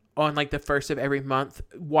on like the first of every month,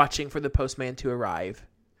 watching for the postman to arrive,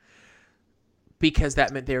 because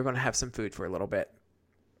that meant they were going to have some food for a little bit.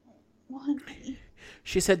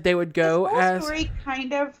 She said they would go this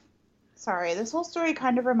whole story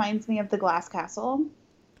kind of reminds me of The Glass Castle.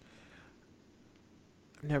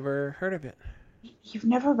 Never heard of it. You've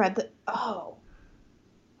never read the... Oh.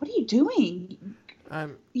 What are you doing?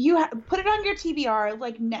 Put it on your TBR,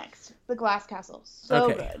 like, next. The Glass Castle. So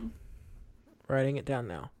good. Writing it down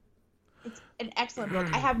now. It's an excellent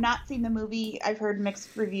book. I have not seen the movie. I've heard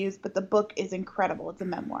mixed reviews, but the book is incredible. It's a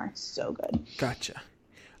memoir. So good. Gotcha.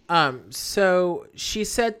 So she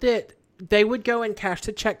said that they would go and cash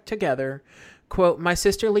the check together. Quote, my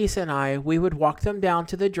sister Lisa and I, we would walk them down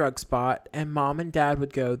to the drug spot, and Mom and Dad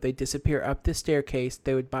would go. They'd disappear up the staircase.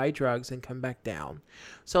 They would buy drugs and come back down.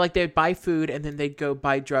 So like they would buy food and then they'd go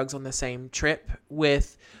buy drugs on the same trip,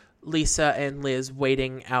 with Lisa and Liz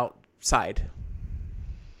waiting outside.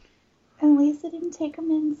 And Lisa didn't take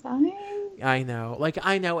them inside? I know. Like,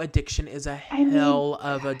 I know addiction is a hell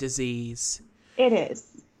of a disease. It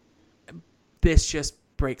is. This just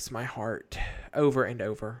breaks my heart over and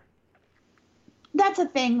over. That's a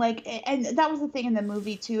thing, like, and that was the thing in the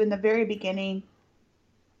movie, too, in the very beginning,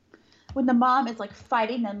 when the mom is, like,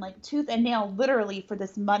 fighting them, like, tooth and nail, literally, for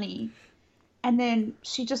this money, and then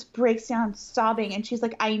she just breaks down sobbing, and she's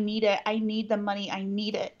like, I need it, I need the money, I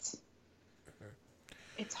need it.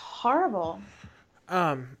 It's horrible.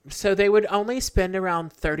 So they would only spend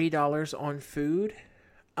around $30 on food.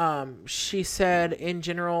 She said, in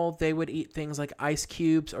general, they would eat things like ice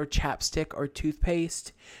cubes or chapstick or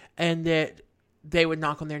toothpaste, and that they would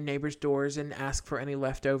knock on their neighbors' doors and ask for any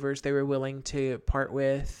leftovers they were willing to part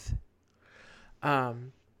with.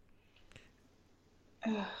 And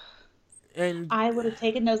I would have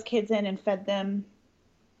taken those kids in and fed them.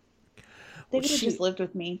 They would have just lived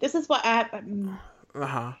with me. This is what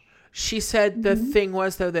She said the thing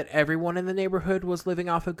was, though, that everyone in the neighborhood was living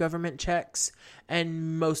off of government checks,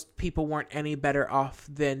 and most people weren't any better off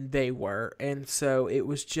than they were. And so it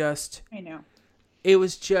was just... I know. It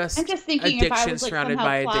was just, I'm just thinking, addiction if I was, like, surrounded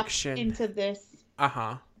by addiction into this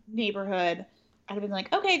neighborhood, I'd have been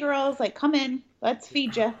like, okay, girls, like, come in, let's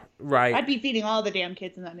feed you. Right. I'd be feeding all the damn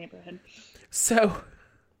kids in that neighborhood. So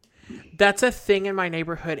that's a thing in my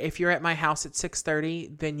neighborhood. If you're at my house at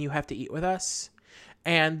 6:30, then you have to eat with us.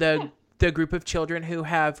 And the group of children who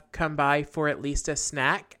have come by for at least a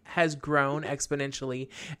snack has grown exponentially.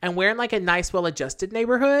 And we're in like a nice, well-adjusted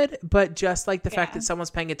neighborhood, but just like the fact that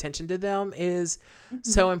someone's paying attention to them is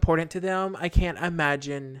so important to them. I can't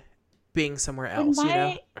imagine being somewhere else,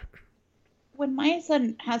 When my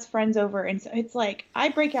son has friends over, and so it's like, I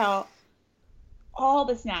break out all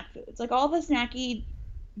the snack foods, like all the snacky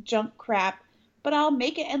junk crap, but I'll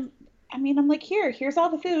make it, and I mean, I'm like, here's all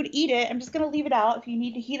the food, eat it. I'm just going to leave it out. If you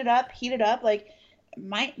need to heat it up. Like,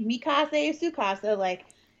 mi casa, su casa, like,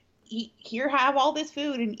 have all this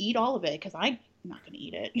food and eat all of it, because I'm not going to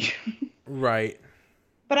eat it. Right.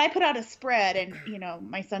 But I put out a spread, and,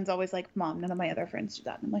 my son's always like, Mom, none of my other friends do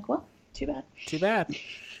that. And I'm like, well, too bad. Too bad.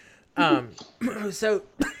 So,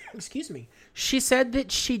 excuse me. She said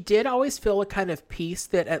that she did always feel a kind of peace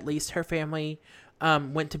that at least her family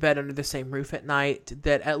went to bed under the same roof at night,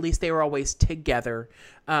 that at least they were always together.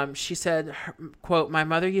 She said, quote, my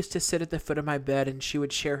mother used to sit at the foot of my bed and she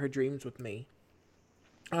would share her dreams with me.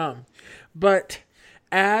 But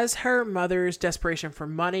as her mother's desperation for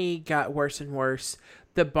money got worse and worse,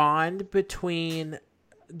 the bond between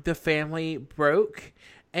the family broke,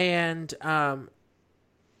 and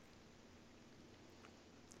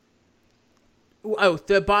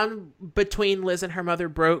the bond between Liz and her mother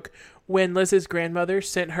broke when Liz's grandmother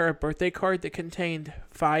sent her a birthday card that contained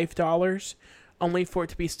 $5, only for it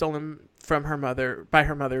to be stolen from her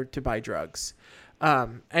mother to buy drugs.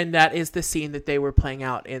 And that is the scene that they were playing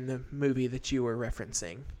out in the movie that you were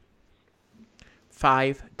referencing.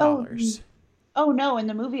 $5. Oh no, in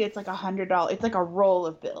the movie it's like $100. It's like a roll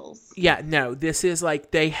of bills. Yeah, no, this is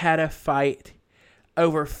like they had a fight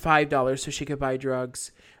over $5 so she could buy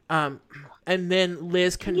drugs. And then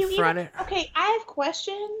Liz confronted... Okay, I have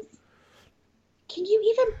questions. Can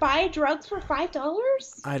you even buy drugs for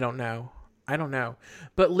 $5? I don't know. I don't know.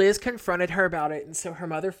 But Liz confronted her about it, and so her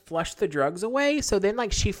mother flushed the drugs away. So then,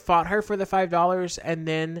 like, she fought her for the $5 and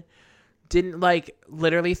then didn't, like,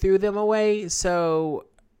 literally threw them away. So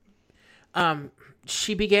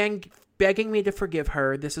she began begging me to forgive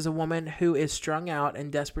her. This is a woman who is strung out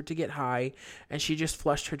and desperate to get high, and she just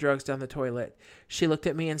flushed her drugs down the toilet. She looked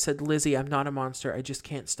at me and said, Lizzie, I'm not a monster. I just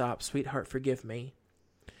can't stop. Sweetheart, forgive me.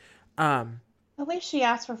 At least she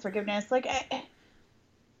asked for forgiveness. Like,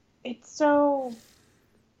 it's so...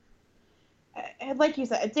 like you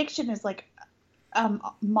said, addiction is like a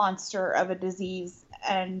monster of a disease,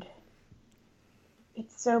 and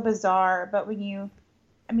it's so bizarre. But when you...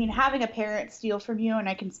 I mean, having a parent steal from you, and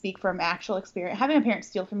I can speak from actual experience, having a parent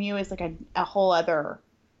steal from you is like a whole other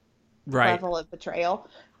level of betrayal.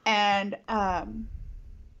 And,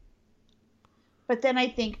 but then I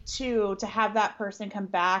think too, to have that person come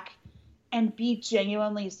back and be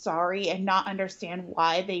genuinely sorry and not understand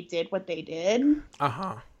why they did what they did.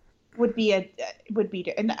 Would be,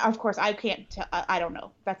 and of course I can't, I don't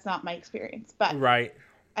know. That's not my experience, but right.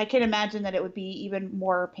 I can imagine that it would be even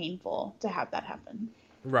more painful to have that happen.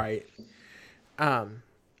 Right.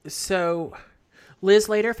 So Liz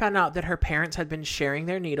later found out that her parents had been sharing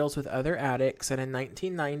their needles with other addicts, and in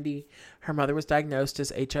 1990, her mother was diagnosed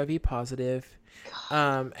as HIV positive.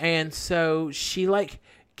 And so she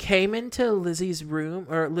came into Liz's room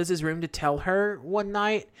to tell her one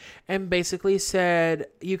night and basically said,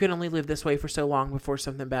 you can only live this way for so long before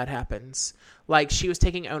something bad happens. Like, she was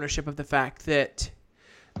taking ownership of the fact that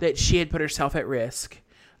she had put herself at risk.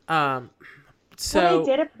 So what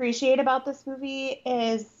I did appreciate about this movie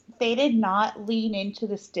is they did not lean into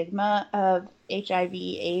the stigma of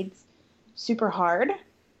HIV/AIDS super hard.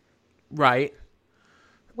 Right.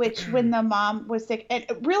 Which, when the mom was sick, and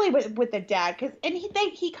really with the dad,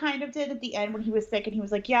 he kind of did at the end when he was sick, and he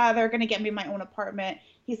was like, yeah, they're going to get me my own apartment.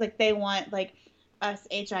 He's like, they want, like, us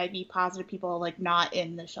HIV positive people, like, not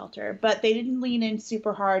in the shelter. But they didn't lean in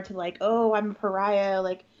super hard to, like, oh, I'm a pariah,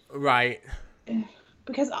 like. Right.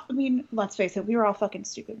 Because, I mean, let's face it, we were all fucking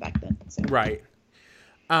stupid back then. So. Right.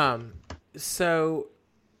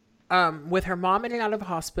 With her mom in and out of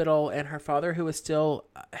hospital and her father, who was still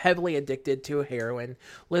heavily addicted to heroin,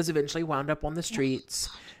 Liz eventually wound up on the streets.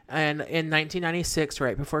 And in 1996,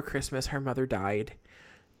 right before Christmas, her mother died.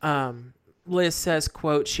 Liz says,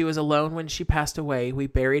 quote, she was alone when she passed away. We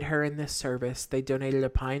buried her in this service. They donated a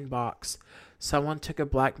pine box. Someone took a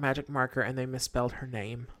black magic marker and they misspelled her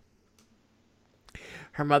name.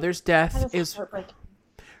 Her mother's death is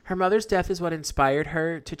what inspired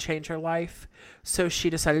her to change her life. So she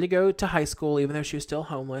decided to go to high school, even though she was still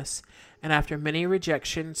homeless. And after many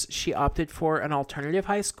rejections, she opted for an alternative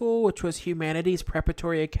high school, which was Humanities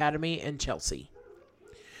Preparatory Academy in Chelsea.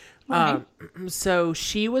 Okay. So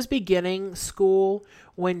she was beginning school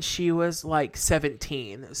when she was like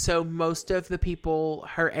 17. So most of the people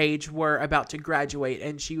her age were about to graduate,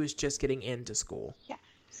 and she was just getting into school. Yeah.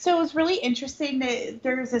 So it was really interesting that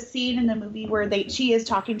there's a scene in the movie where she is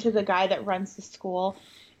talking to the guy that runs the school,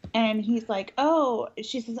 and he's like, "Oh,"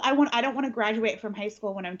 she says, "I don't want to graduate from high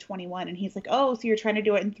school when I'm 21." And he's like, "Oh, so you're trying to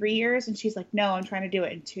do it in 3 years?" And she's like, "No, I'm trying to do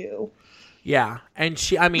it in 2." Yeah, and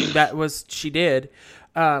she did.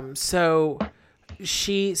 So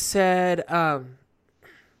she said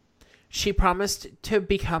she promised to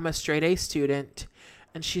become a straight A student,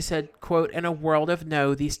 and she said, quote, "In a world of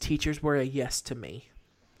no, these teachers were a yes to me."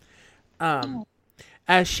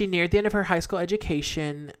 As she neared the end of her high school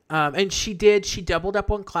education, and she doubled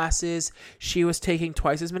up on classes. She was taking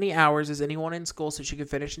twice as many hours as anyone in school so she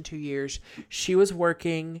could finish in 2 years. She was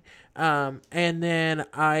working, and then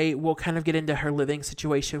I will kind of get into her living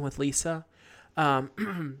situation with Lisa.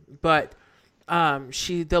 But while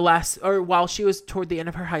she was toward the end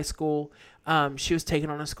of her high school, she was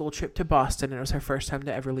taken on a school trip to Boston, and it was her first time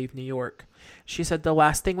to ever leave New York. She said the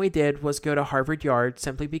last thing we did was go to Harvard Yard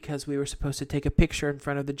simply because we were supposed to take a picture in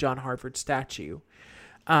front of the John Harvard statue.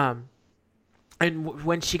 And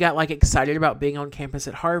when she got excited about being on campus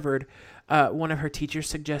at Harvard, one of her teachers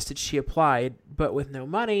suggested she applied, but with no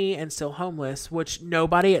money and still homeless, which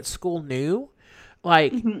nobody at school knew.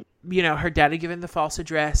 Her dad had given the false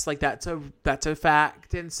address. That's a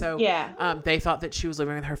fact. And so they thought that she was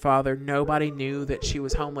living with her father. Nobody knew that she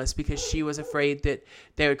was homeless because she was afraid that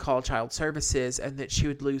they would call child services and that she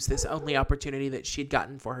would lose this only opportunity that she'd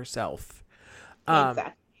gotten for herself.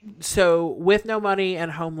 Exactly. So with no money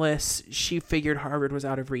and homeless, she figured Harvard was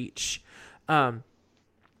out of reach.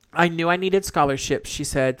 I knew I needed scholarships, she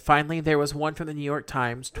said. Finally, there was one from the New York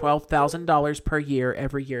Times, $12,000 per year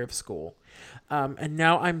every year of school. And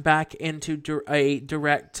now I'm back into a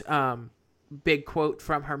direct big quote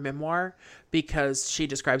from her memoir because she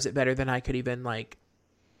describes it better than I could even like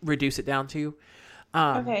reduce it down to.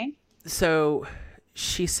 Okay. So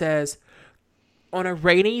she says, on a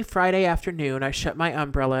rainy Friday afternoon, I shut my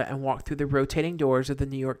umbrella and walked through the rotating doors of the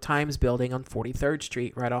New York Times building on 43rd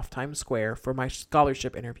Street, right off Times Square, for my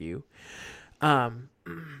scholarship interview. Sam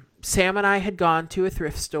and I had gone to a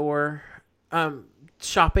thrift store,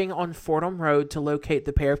 shopping on Fordham Road to locate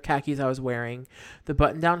the pair of khakis I was wearing, the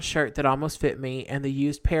button-down shirt that almost fit me, and the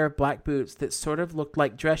used pair of black boots that sort of looked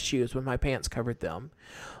like dress shoes when my pants covered them.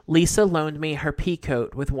 Lisa loaned me her pea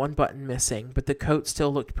coat with one button missing, but the coat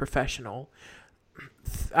still looked professional.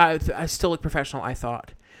 I still looked professional, I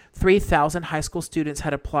thought. 3,000 high school students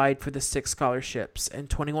had applied for the 6 scholarships, and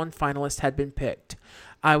 21 finalists had been picked.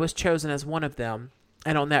 I was chosen as one of them,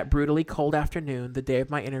 and on that brutally cold afternoon, the day of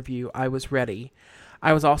my interview, I was ready.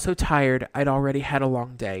 I was also tired. I'd already had a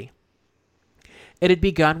long day. It had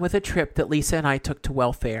begun with a trip that Lisa and I took to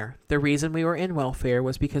welfare. The reason we were in welfare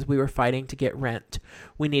was because we were fighting to get rent.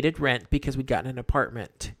 We needed rent because we'd gotten an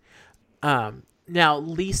apartment. Now,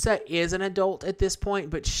 Lisa is an adult at this point,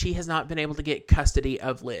 but she has not been able to get custody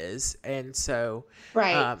of Liz. And so,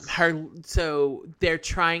 right. So they're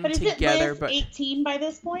trying but is together. It Liz 18 by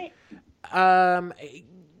this point?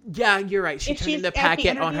 Yeah, you're right. She turned in the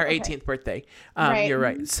packet on her 18th birthday. Right. You're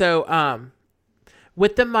right. So,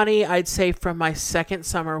 with the money I'd saved from my second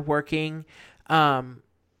summer working, so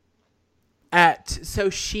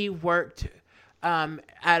she worked,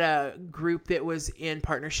 at a group that was in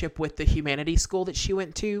partnership with the humanities school that she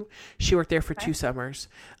went to. She worked there for 2 summers.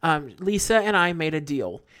 Lisa and I made a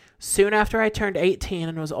deal. Soon after I turned 18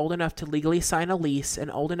 and was old enough to legally sign a lease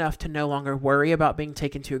and old enough to no longer worry about being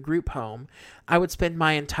taken to a group home, I would spend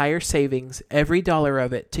my entire savings, every dollar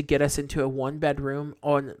of it, to get us into a 1-bedroom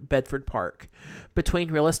on Bedford Park.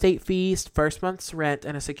 Between real estate fees, first month's rent,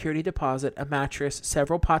 and a security deposit, a mattress,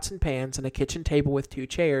 several pots and pans, and a kitchen table with 2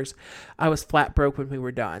 chairs, I was flat broke when we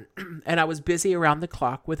were done. And I was busy around the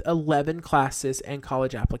clock with 11 classes and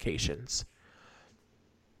college applications.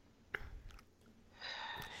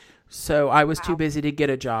 So I was too busy to get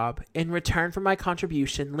a job. In return for my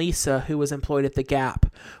contribution, Lisa, who was employed at the Gap,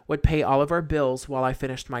 would pay all of our bills while I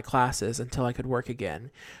finished my classes until I could work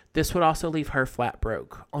again. This would also leave her flat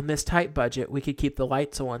broke. On this tight budget, we could keep the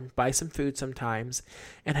lights on, buy some food sometimes,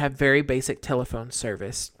 and have very basic telephone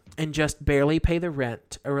service, and just barely pay the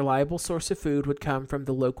rent. A reliable source of food would come from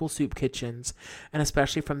the local soup kitchens, and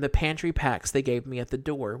especially from the pantry packs they gave me at the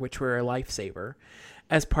door, which were a lifesaver.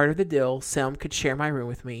 As part of the deal, Selm could share my room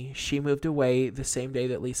with me. She moved away the same day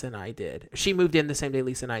that Lisa and I did. She moved in the same day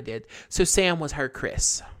Lisa and I did. So Sam was her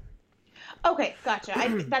Chris. Okay, gotcha.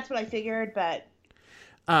 That's what I figured, but...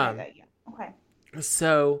 yeah. Okay.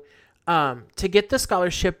 So, to get the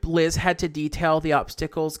scholarship, Liz had to detail the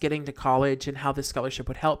obstacles getting to college and how the scholarship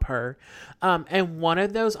would help her. And one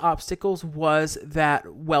of those obstacles was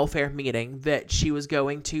that welfare meeting that she was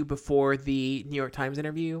going to before the New York Times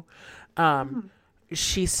interview.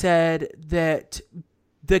 She said that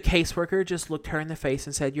the caseworker just looked her in the face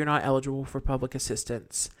and said, "You're not eligible for public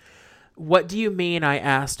assistance." "What do you mean?" I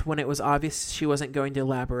asked when it was obvious she wasn't going to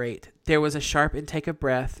elaborate. There was a sharp intake of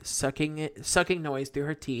breath, sucking noise through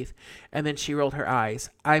her teeth, and then she rolled her eyes.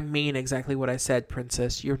 "I mean exactly what I said,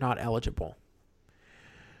 Princess. You're not eligible."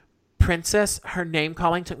 Princess, her name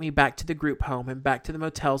calling took me back to the group home and back to the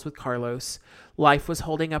motels with Carlos. Life was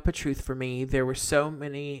holding up a truth for me. There were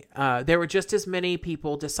just as many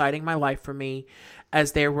people deciding my life for me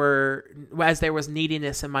as there was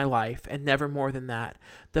neediness in my life, and never more than that.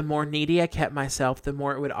 The more needy I kept myself, the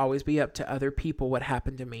more it would always be up to other people what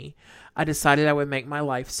happened to me. I decided I would make my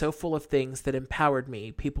life so full of things that empowered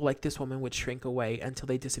me. People like this woman would shrink away until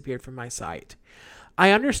they disappeared from my sight.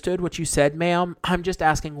 "I understood what you said, ma'am. I'm just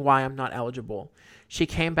asking why I'm not eligible." She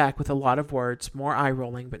came back with a lot of words, more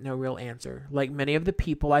eye-rolling, but no real answer. Like many of the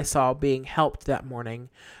people I saw being helped that morning,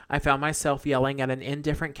 I found myself yelling at an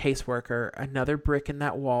indifferent caseworker, another brick in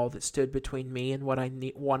that wall that stood between me and what I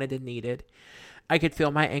wanted and needed. I could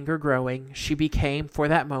feel my anger growing. She became, for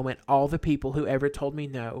that moment, all the people who ever told me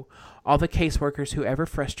no, all the caseworkers who ever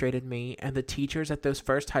frustrated me, and the teachers at those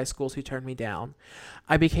first high schools who turned me down.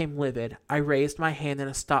 I became livid. I raised my hand in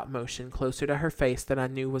a stop motion closer to her face than I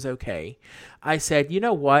knew was okay. I said, "You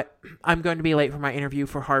know what? I'm going to be late for my interview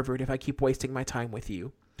for Harvard if I keep wasting my time with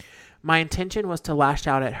you." My intention was to lash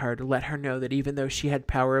out at her, to let her know that even though she had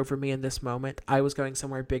power over me in this moment, I was going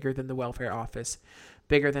somewhere bigger than the welfare office,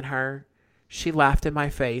 bigger than her. She laughed in my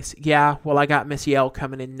face. "Yeah, well, I got Miss Yale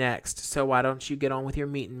coming in next, so why don't you get on with your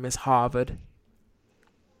meeting, Miss Harvard?"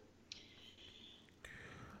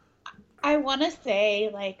 I want to say,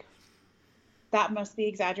 like, that must be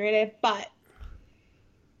exaggerated, but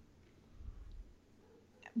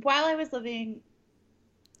while I was living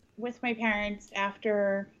with my parents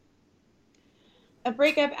after a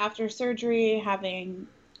breakup, after surgery,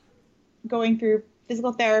 going through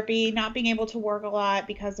physical therapy, not being able to work a lot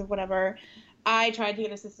because of whatever, I tried to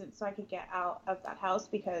get assistance so I could get out of that house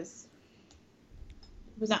because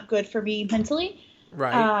it was not good for me mentally.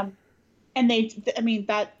 Right. And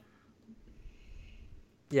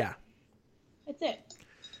yeah. That's it.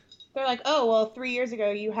 They're like, oh, well, 3 years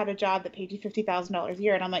ago you had a job that paid you $50,000 a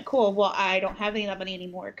year. And I'm like, cool. Well, I don't have any of that money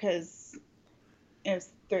anymore because it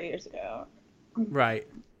was 3 years ago. Right.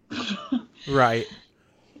 Right.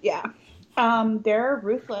 Yeah. They're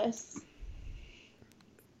ruthless.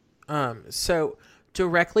 So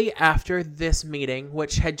directly after this meeting,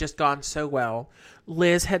 which had just gone so well,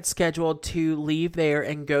 Liz had scheduled to leave there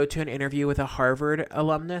and go to an interview with a Harvard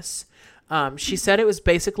alumnus. She said it was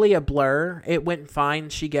basically a blur. It went fine,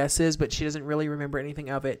 she guesses, but she doesn't really remember anything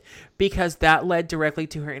of it because that led directly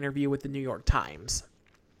to her interview with the New York Times.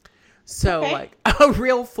 So, like, a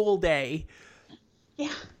real full day.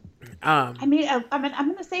 Yeah. I'm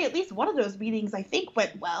going to say at least one of those meetings I think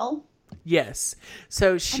went well. Yes.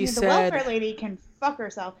 So she said... the welfare lady can fuck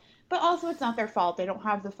herself, but also it's not their fault. They don't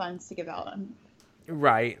have the funds to give out.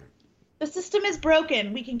 Right. The system is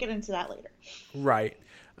broken. We can get into that later. Right.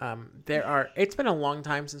 It's been a long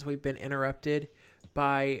time since we've been interrupted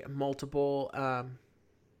by multiple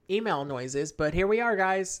email noises, but here we are,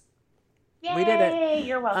 guys. Yay, we did it.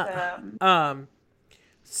 You're welcome.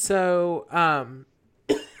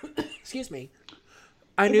 Excuse me.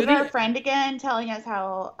 Is our friend again telling us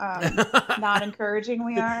how not encouraging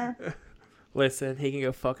we are? Listen, he can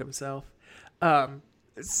go fuck himself.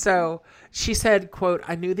 So she said, quote,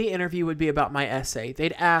 I knew the interview would be about my essay.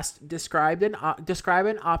 They'd asked, describe an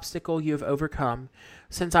obstacle you have overcome.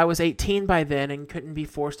 Since I was 18 by then and couldn't be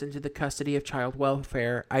forced into the custody of child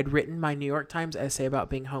welfare, I'd written my New York Times essay about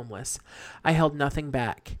being homeless. I held nothing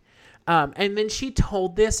back. And then she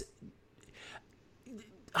told this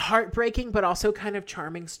heartbreaking but also kind of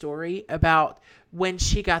charming story about when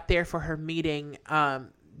she got there for her meeting.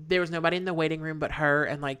 There was nobody in the waiting room but her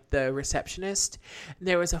and like the receptionist.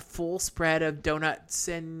 There was a full spread of donuts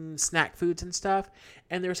and snack foods and stuff.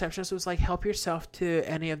 And the receptionist was like, help yourself to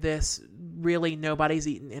any of this. Really, nobody's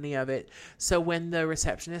eaten any of it. So when the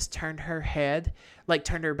receptionist turned her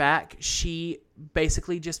back, she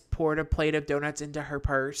basically just poured a plate of donuts into her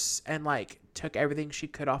purse and like took everything she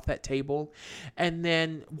could off that table and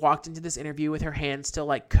then walked into this interview with her hands still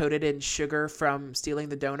like coated in sugar from stealing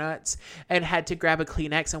the donuts and had to grab a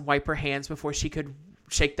Kleenex and wipe her hands before she could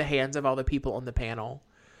shake the hands of all the people on the panel.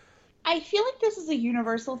 I feel like this is a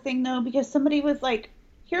universal thing though, because somebody was like,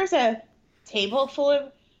 here's a table full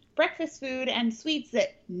of breakfast food and sweets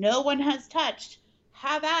that no one has touched.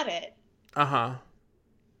 Have at it. Uh-huh.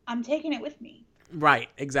 I'm taking it with me. Right,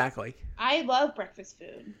 exactly. I love breakfast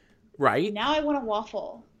food. Right. Now I want a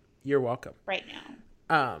waffle. You're welcome. Right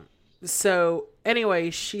now. So anyway,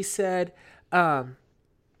 she said, in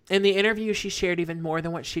the interview, she shared even more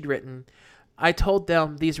than what she'd written. I told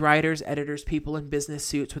them, these writers, editors, people in business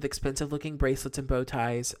suits with expensive looking bracelets and bow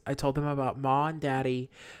ties. I told them about Ma and Daddy,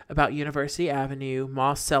 about University Avenue,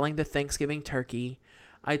 Ma selling the Thanksgiving turkey.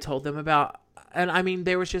 I told them about, and I mean,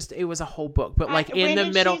 it was a whole book, but like in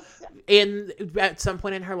the middle, at some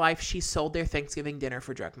point in her life, she sold their Thanksgiving dinner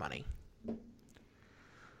for drug money.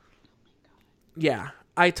 Yeah.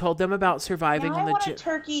 I told them about surviving on the... I want a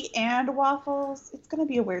turkey and waffles. It's going to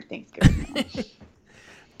be a weird Thanksgiving.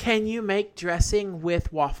 Can you make dressing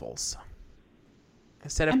with waffles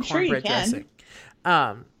instead of cornbread dressing?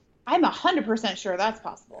 I'm 100% sure that's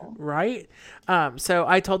possible. Right? So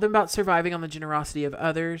I told them about surviving on the generosity of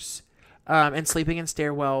others and sleeping in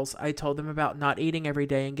stairwells. I told them about not eating every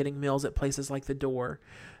day and getting meals at places like the Door.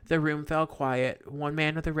 The room fell quiet. One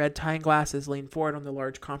man with a red tie and glasses leaned forward on the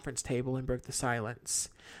large conference table and broke the silence.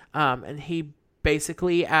 And he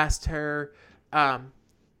basically asked her...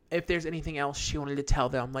 if there's anything else she wanted to tell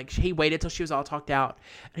them. Like, he waited till she was all talked out.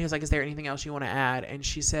 And he was like, is there anything else you want to add? And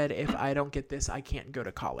she said, if I don't get this, I can't go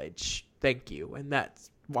to college. Thank you. And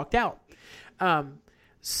that's walked out.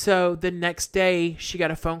 So the next day, she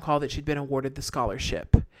got a phone call that she'd been awarded the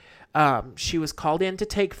scholarship. She was called in to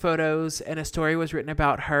take photos, and a story was written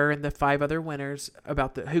about her and the 5 other winners who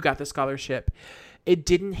got the scholarship. It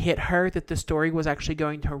didn't hit her that the story was actually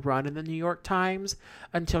going to run in the New York Times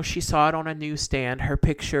until she saw it on a newsstand, her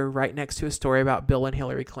picture right next to a story about Bill and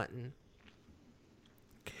Hillary Clinton.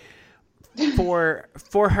 For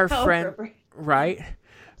her friend, right?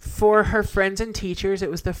 For her friends and teachers,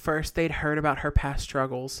 it was the first they'd heard about her past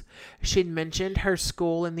struggles. She'd mentioned her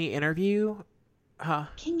school in the interview.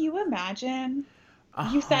 Can you imagine?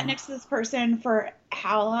 You sat next to this person for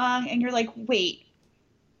how long? And you're like, wait,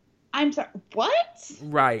 I'm sorry, what?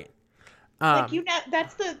 Right. Like,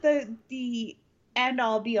 that's the end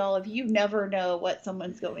all be all of, you never know what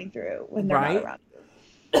someone's going through when they're not around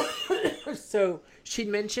you. So she'd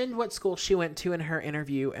mentioned what school she went to in her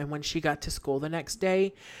interview, and when she got to school the next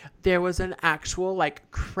day, there was an actual like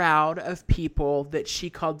crowd of people that she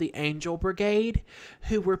called the Angel Brigade,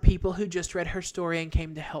 who were people who just read her story and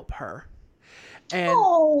came to help her. And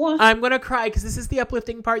I'm going to cry because this is the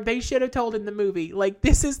uplifting part they should have told in the movie. Like,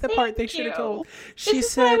 this is the part they should have told.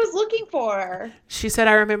 This is what I was looking for. She said,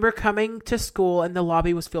 I remember coming to school and the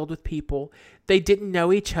lobby was filled with people. They didn't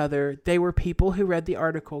know each other. They were people who read the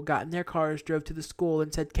article, got in their cars, drove to the school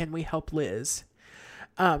and said, can we help Liz?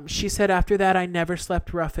 She said, after that, I never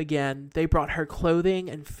slept rough again. They brought her clothing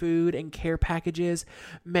and food and care packages.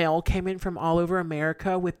 Mail came in from all over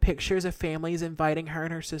America with pictures of families inviting her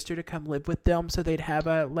and her sister to come live with them so they'd have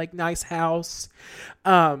a like nice house.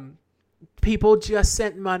 People just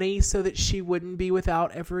sent money so that she wouldn't be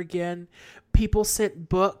without ever again. People sent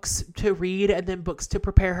books to read and then books to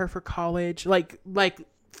prepare her for college, like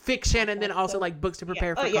fiction and then also like books to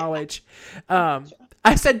prepare for college.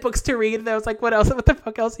 I said books to read and I was like, what else? What the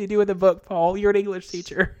fuck else do you do with a book, Paul? You're an English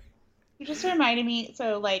teacher. You just reminded me.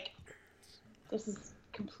 So like, this is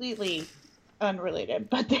completely unrelated,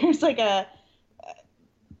 but there's like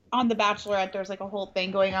on The Bachelorette, there's like a whole thing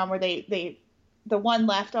going on where the one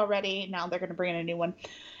left already. Now they're going to bring in a new one.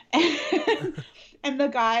 And the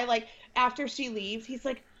guy, like, after she leaves, he's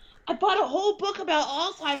like, I bought a whole book about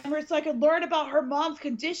Alzheimer's so I could learn about her mom's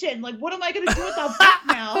condition. Like, what am I going to do with that book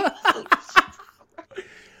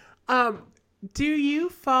now? Do you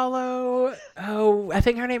follow, I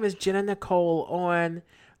think her name is Jenna Nicole on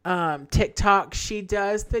TikTok? She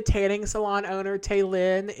does the tanning salon owner.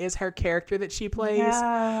 Taylin is her character that she plays.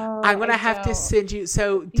 No, I'm going to have to send you.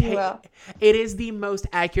 So it is the most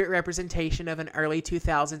accurate representation of an early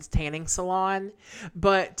 2000s tanning salon,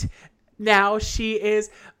 but now she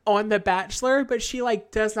is on The Bachelor, but she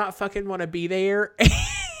like does not fucking want to be there.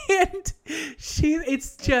 And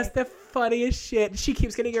it's just the funniest shit. She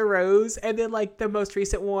keeps getting a rose. And then like the most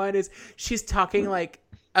recent one is she's talking like,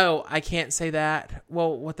 oh, I can't say that.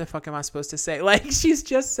 Well, what the fuck am I supposed to say? Like, she's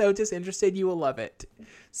just so disinterested. You will love it.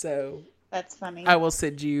 So that's funny. I will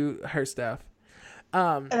send you her stuff.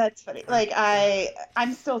 That's funny. Like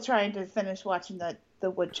I'm still trying to finish watching the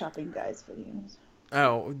wood chopping guys videos.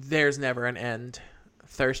 Oh, there's never an end.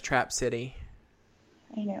 Thirst Trap City.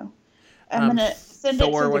 I know. I'm gonna send it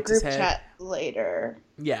to the group chat later.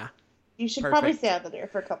 Yeah. You should probably stay out of there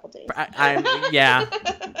for a couple days. Yeah.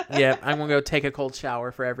 I'm gonna go take a cold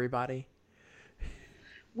shower for everybody.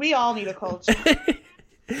 We all need a cold shower.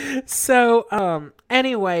 So,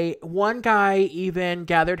 anyway, one guy even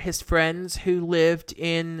gathered his friends who lived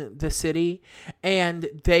in the city, and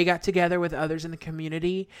they got together with others in the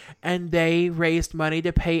community, and they raised money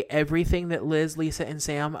to pay everything that Liz, Lisa, and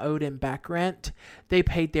Sam owed in back rent. They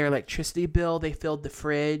paid their electricity bill. They filled the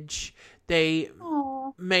fridge. They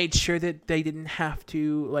made sure that they didn't have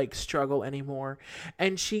to like struggle anymore.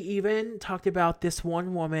 And she even talked about this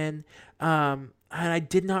one woman, and I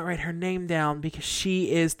did not write her name down because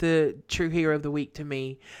she is the true hero of the week to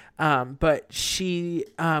me. But she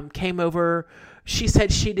came over. She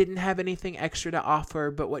said she didn't have anything extra to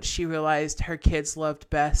offer, but what she realized her kids loved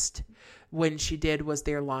best when she did was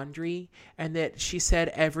their laundry. And that she said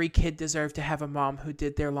every kid deserved to have a mom who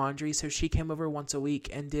did their laundry. So she came over once a week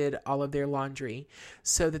and did all of their laundry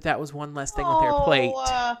so that was one less thing on their plate.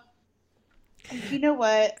 You know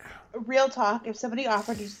what? Real talk, if somebody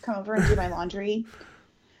offered to just come over and do my laundry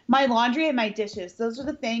and my dishes, those are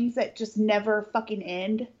the things that just never fucking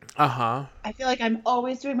end. I feel like I'm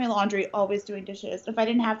always doing my laundry, always doing dishes. If I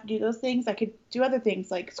didn't have to do those things, I could do other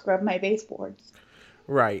things like scrub my baseboards.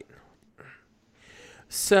 Right.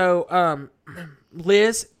 So,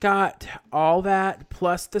 Liz got all that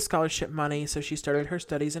plus the scholarship money, so she started her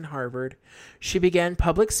studies in Harvard. She began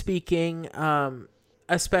public speaking,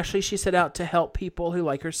 especially she set out to help people who,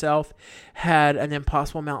 like herself, had an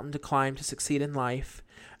impossible mountain to climb to succeed in life.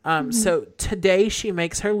 So today she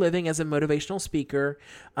makes her living as a motivational speaker,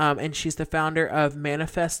 and she's the founder of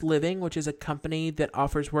Manifest Living, which is a company that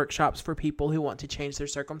offers workshops for people who want to change their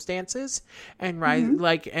circumstances and rise,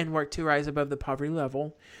 and work to rise above the poverty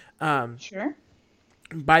level. Sure.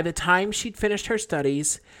 By the time she'd finished her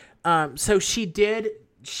studies, so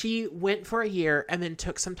she went for a year and then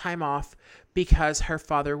took some time off because her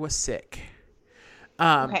father was sick.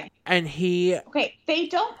 And they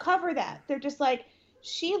don't cover that. They're just like,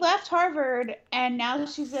 she left Harvard and now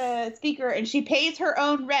she's a speaker and she pays her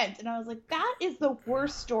own rent. And I was like, that is the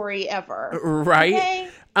worst story ever. Right? Okay?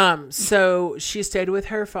 So she stayed with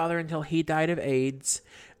her father until he died of AIDS.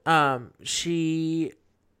 She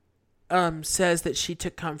says that she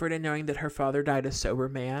took comfort in knowing that her father died a sober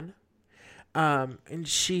man. And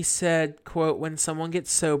she said, quote, "When someone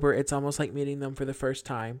gets sober, it's almost like meeting them for the first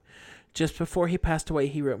time. Just before he passed away,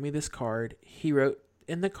 he wrote me this card. He wrote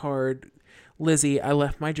in the card, 'Lizzie, I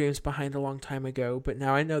left my dreams behind a long time ago, but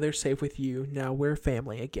now I know they're safe with you. Now we're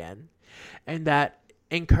family again.'" And that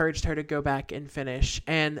encouraged her to go back and finish.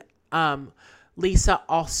 And Lisa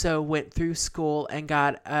also went through school and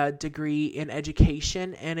got a degree in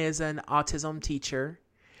education and is an autism teacher.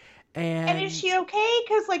 And is she okay?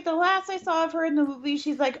 Because, like, the last I saw of her in the movie,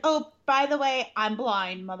 she's like, "Oh, by the way, I'm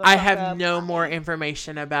blind, motherfucker." I have no more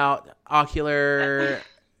information about ocular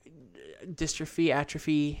dystrophy,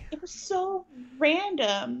 atrophy. It was so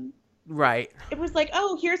random. Right. It was like,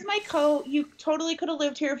 "Oh, here's my coat. You totally could have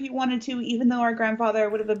lived here if you wanted to, even though our grandfather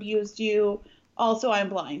would have abused you. Also, I'm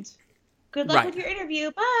blind. Good luck with your interview.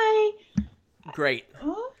 Bye." Great.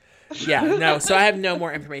 Huh? Yeah, no, so I have no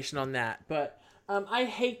more information on that. But I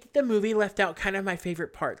hate that the movie left out kind of my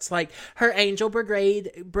favorite parts. Like, her Angel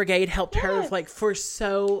Brigade helped her, like, for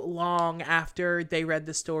so long after they read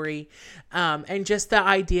the story. And just the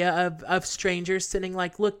idea of strangers sitting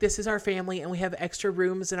like, "Look, this is our family and we have extra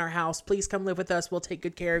rooms in our house. Please come live with us. We'll take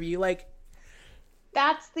good care of you." Like,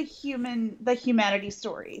 that's the humanity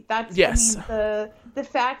story. That's, yes. I mean, the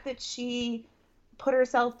fact that she put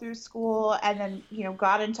herself through school and then, you know,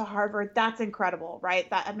 got into Harvard, that's incredible, right?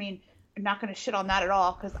 That, I mean, I'm not going to shit on that at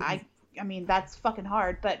all, because I mean, that's fucking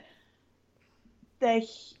hard. But the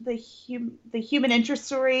human interest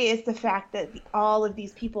story is the fact that all of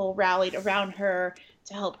these people rallied around her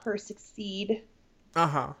to help her succeed.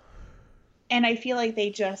 Uh-huh. And I feel like they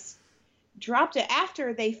just dropped it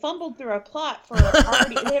after they fumbled through a plot for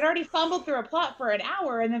they had already fumbled through a plot for an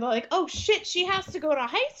hour, and then they're like, "Oh shit, she has to go to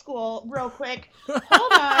high school real quick.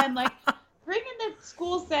 Hold on, like, bring in the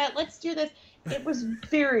school set. Let's do this." It was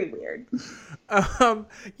very weird.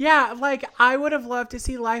 Yeah, like, I would have loved to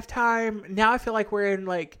see Lifetime. Now I feel like we're in,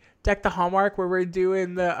 like, Deck the Hallmark, where we're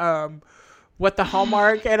doing the what the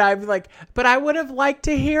Hallmark, and I'm like, but I would have liked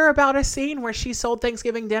to hear about a scene where she sold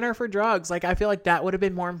Thanksgiving dinner for drugs. Like, I feel like that would have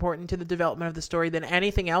been more important to the development of the story than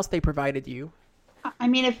anything else they provided you. I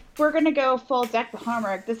mean, if we're gonna go full Deck the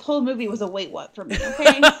Hallmark, this whole movie was a wait what for me.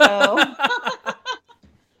 Okay, so.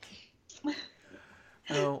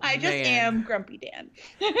 Oh, I just am Grumpy Dan.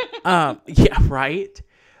 Yeah, right.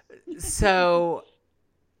 So,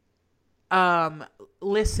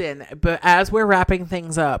 listen, but as we're wrapping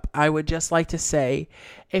things up, I would just like to say,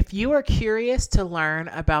 if you are curious to learn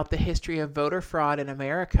about the history of voter fraud in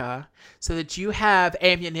America so that you have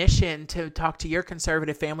ammunition to talk to your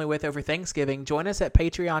conservative family with over Thanksgiving, join us at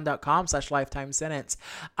patreon.com/lifetime sentence.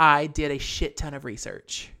 I did a shit ton of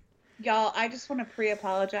research. Y'all, I just want to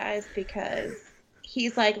pre-apologize because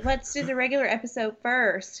he's like, "Let's do the regular episode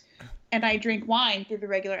first." And I drink wine through the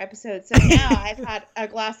regular episode. So now I've had a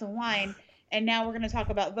glass of wine, and now we're going to talk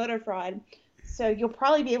about voter fraud. So you'll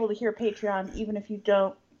probably be able to hear Patreon even if you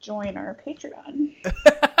don't join our Patreon.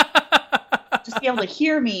 Just be able to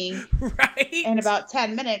hear me in about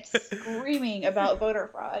 10 minutes screaming about voter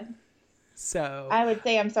fraud. So I would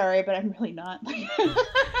say I'm sorry, but I'm really not.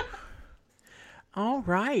 All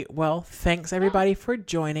right. Well, thanks everybody for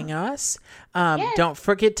joining us. Don't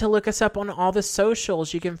forget to look us up on all the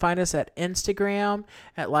socials. You can find us at Instagram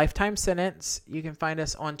at Lifetime Sentence. You can find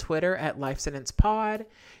us on Twitter at Life Sentence Pod.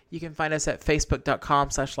 You can find us at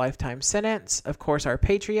Facebook.com/Lifetime Sentence. Of course, our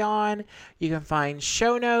Patreon. You can find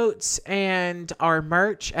show notes and our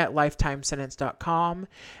merch at lifetimesentence.com.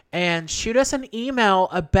 And shoot us an email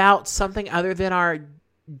about something other than our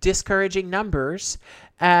discouraging numbers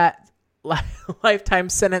at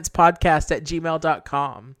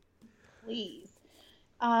lifetimesentencepodcast@gmail.com. Please.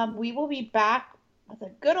 We will be back with a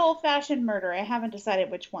good old-fashioned murder. I haven't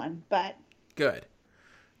decided which one, but Good.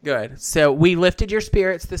 So we lifted your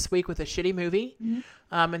spirits this week with a shitty movie,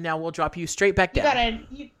 and now we'll drop you straight back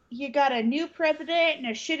down. You got a new president and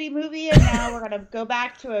a shitty movie, and now we're going to go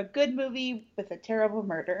back to a good movie with a terrible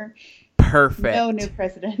murder. Perfect. No new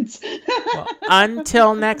presidents. Well,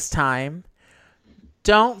 until next time,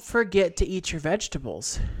 don't forget to eat your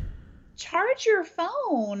vegetables. Charge your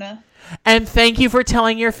phone. And thank you for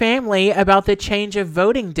telling your family about the change of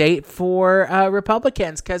voting date for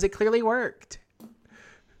Republicans, because it clearly worked.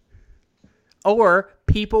 Or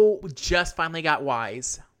people just finally got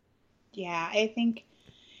wise. Yeah, I think,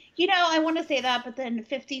 I want to say that, but then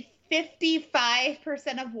 50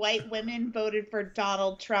 55% of white women voted for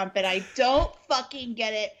Donald Trump, and I don't fucking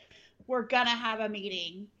get it. We're gonna have a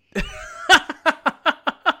meeting.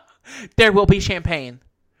 There will be champagne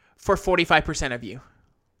for 45% of you.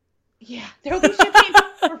 Yeah, there will be champagne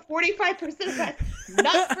for 45% of us.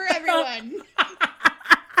 Not for everyone.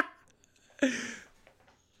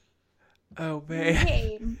 Oh, man.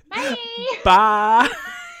 Okay, bye. Bye.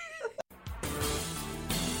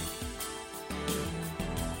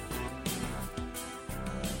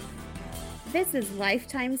 This is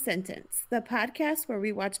Lifetime Sentence, the podcast where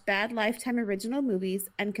we watch bad Lifetime original movies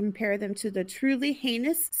and compare them to the truly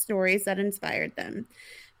heinous stories that inspired them.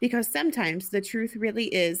 Because sometimes the truth really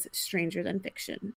is stranger than fiction.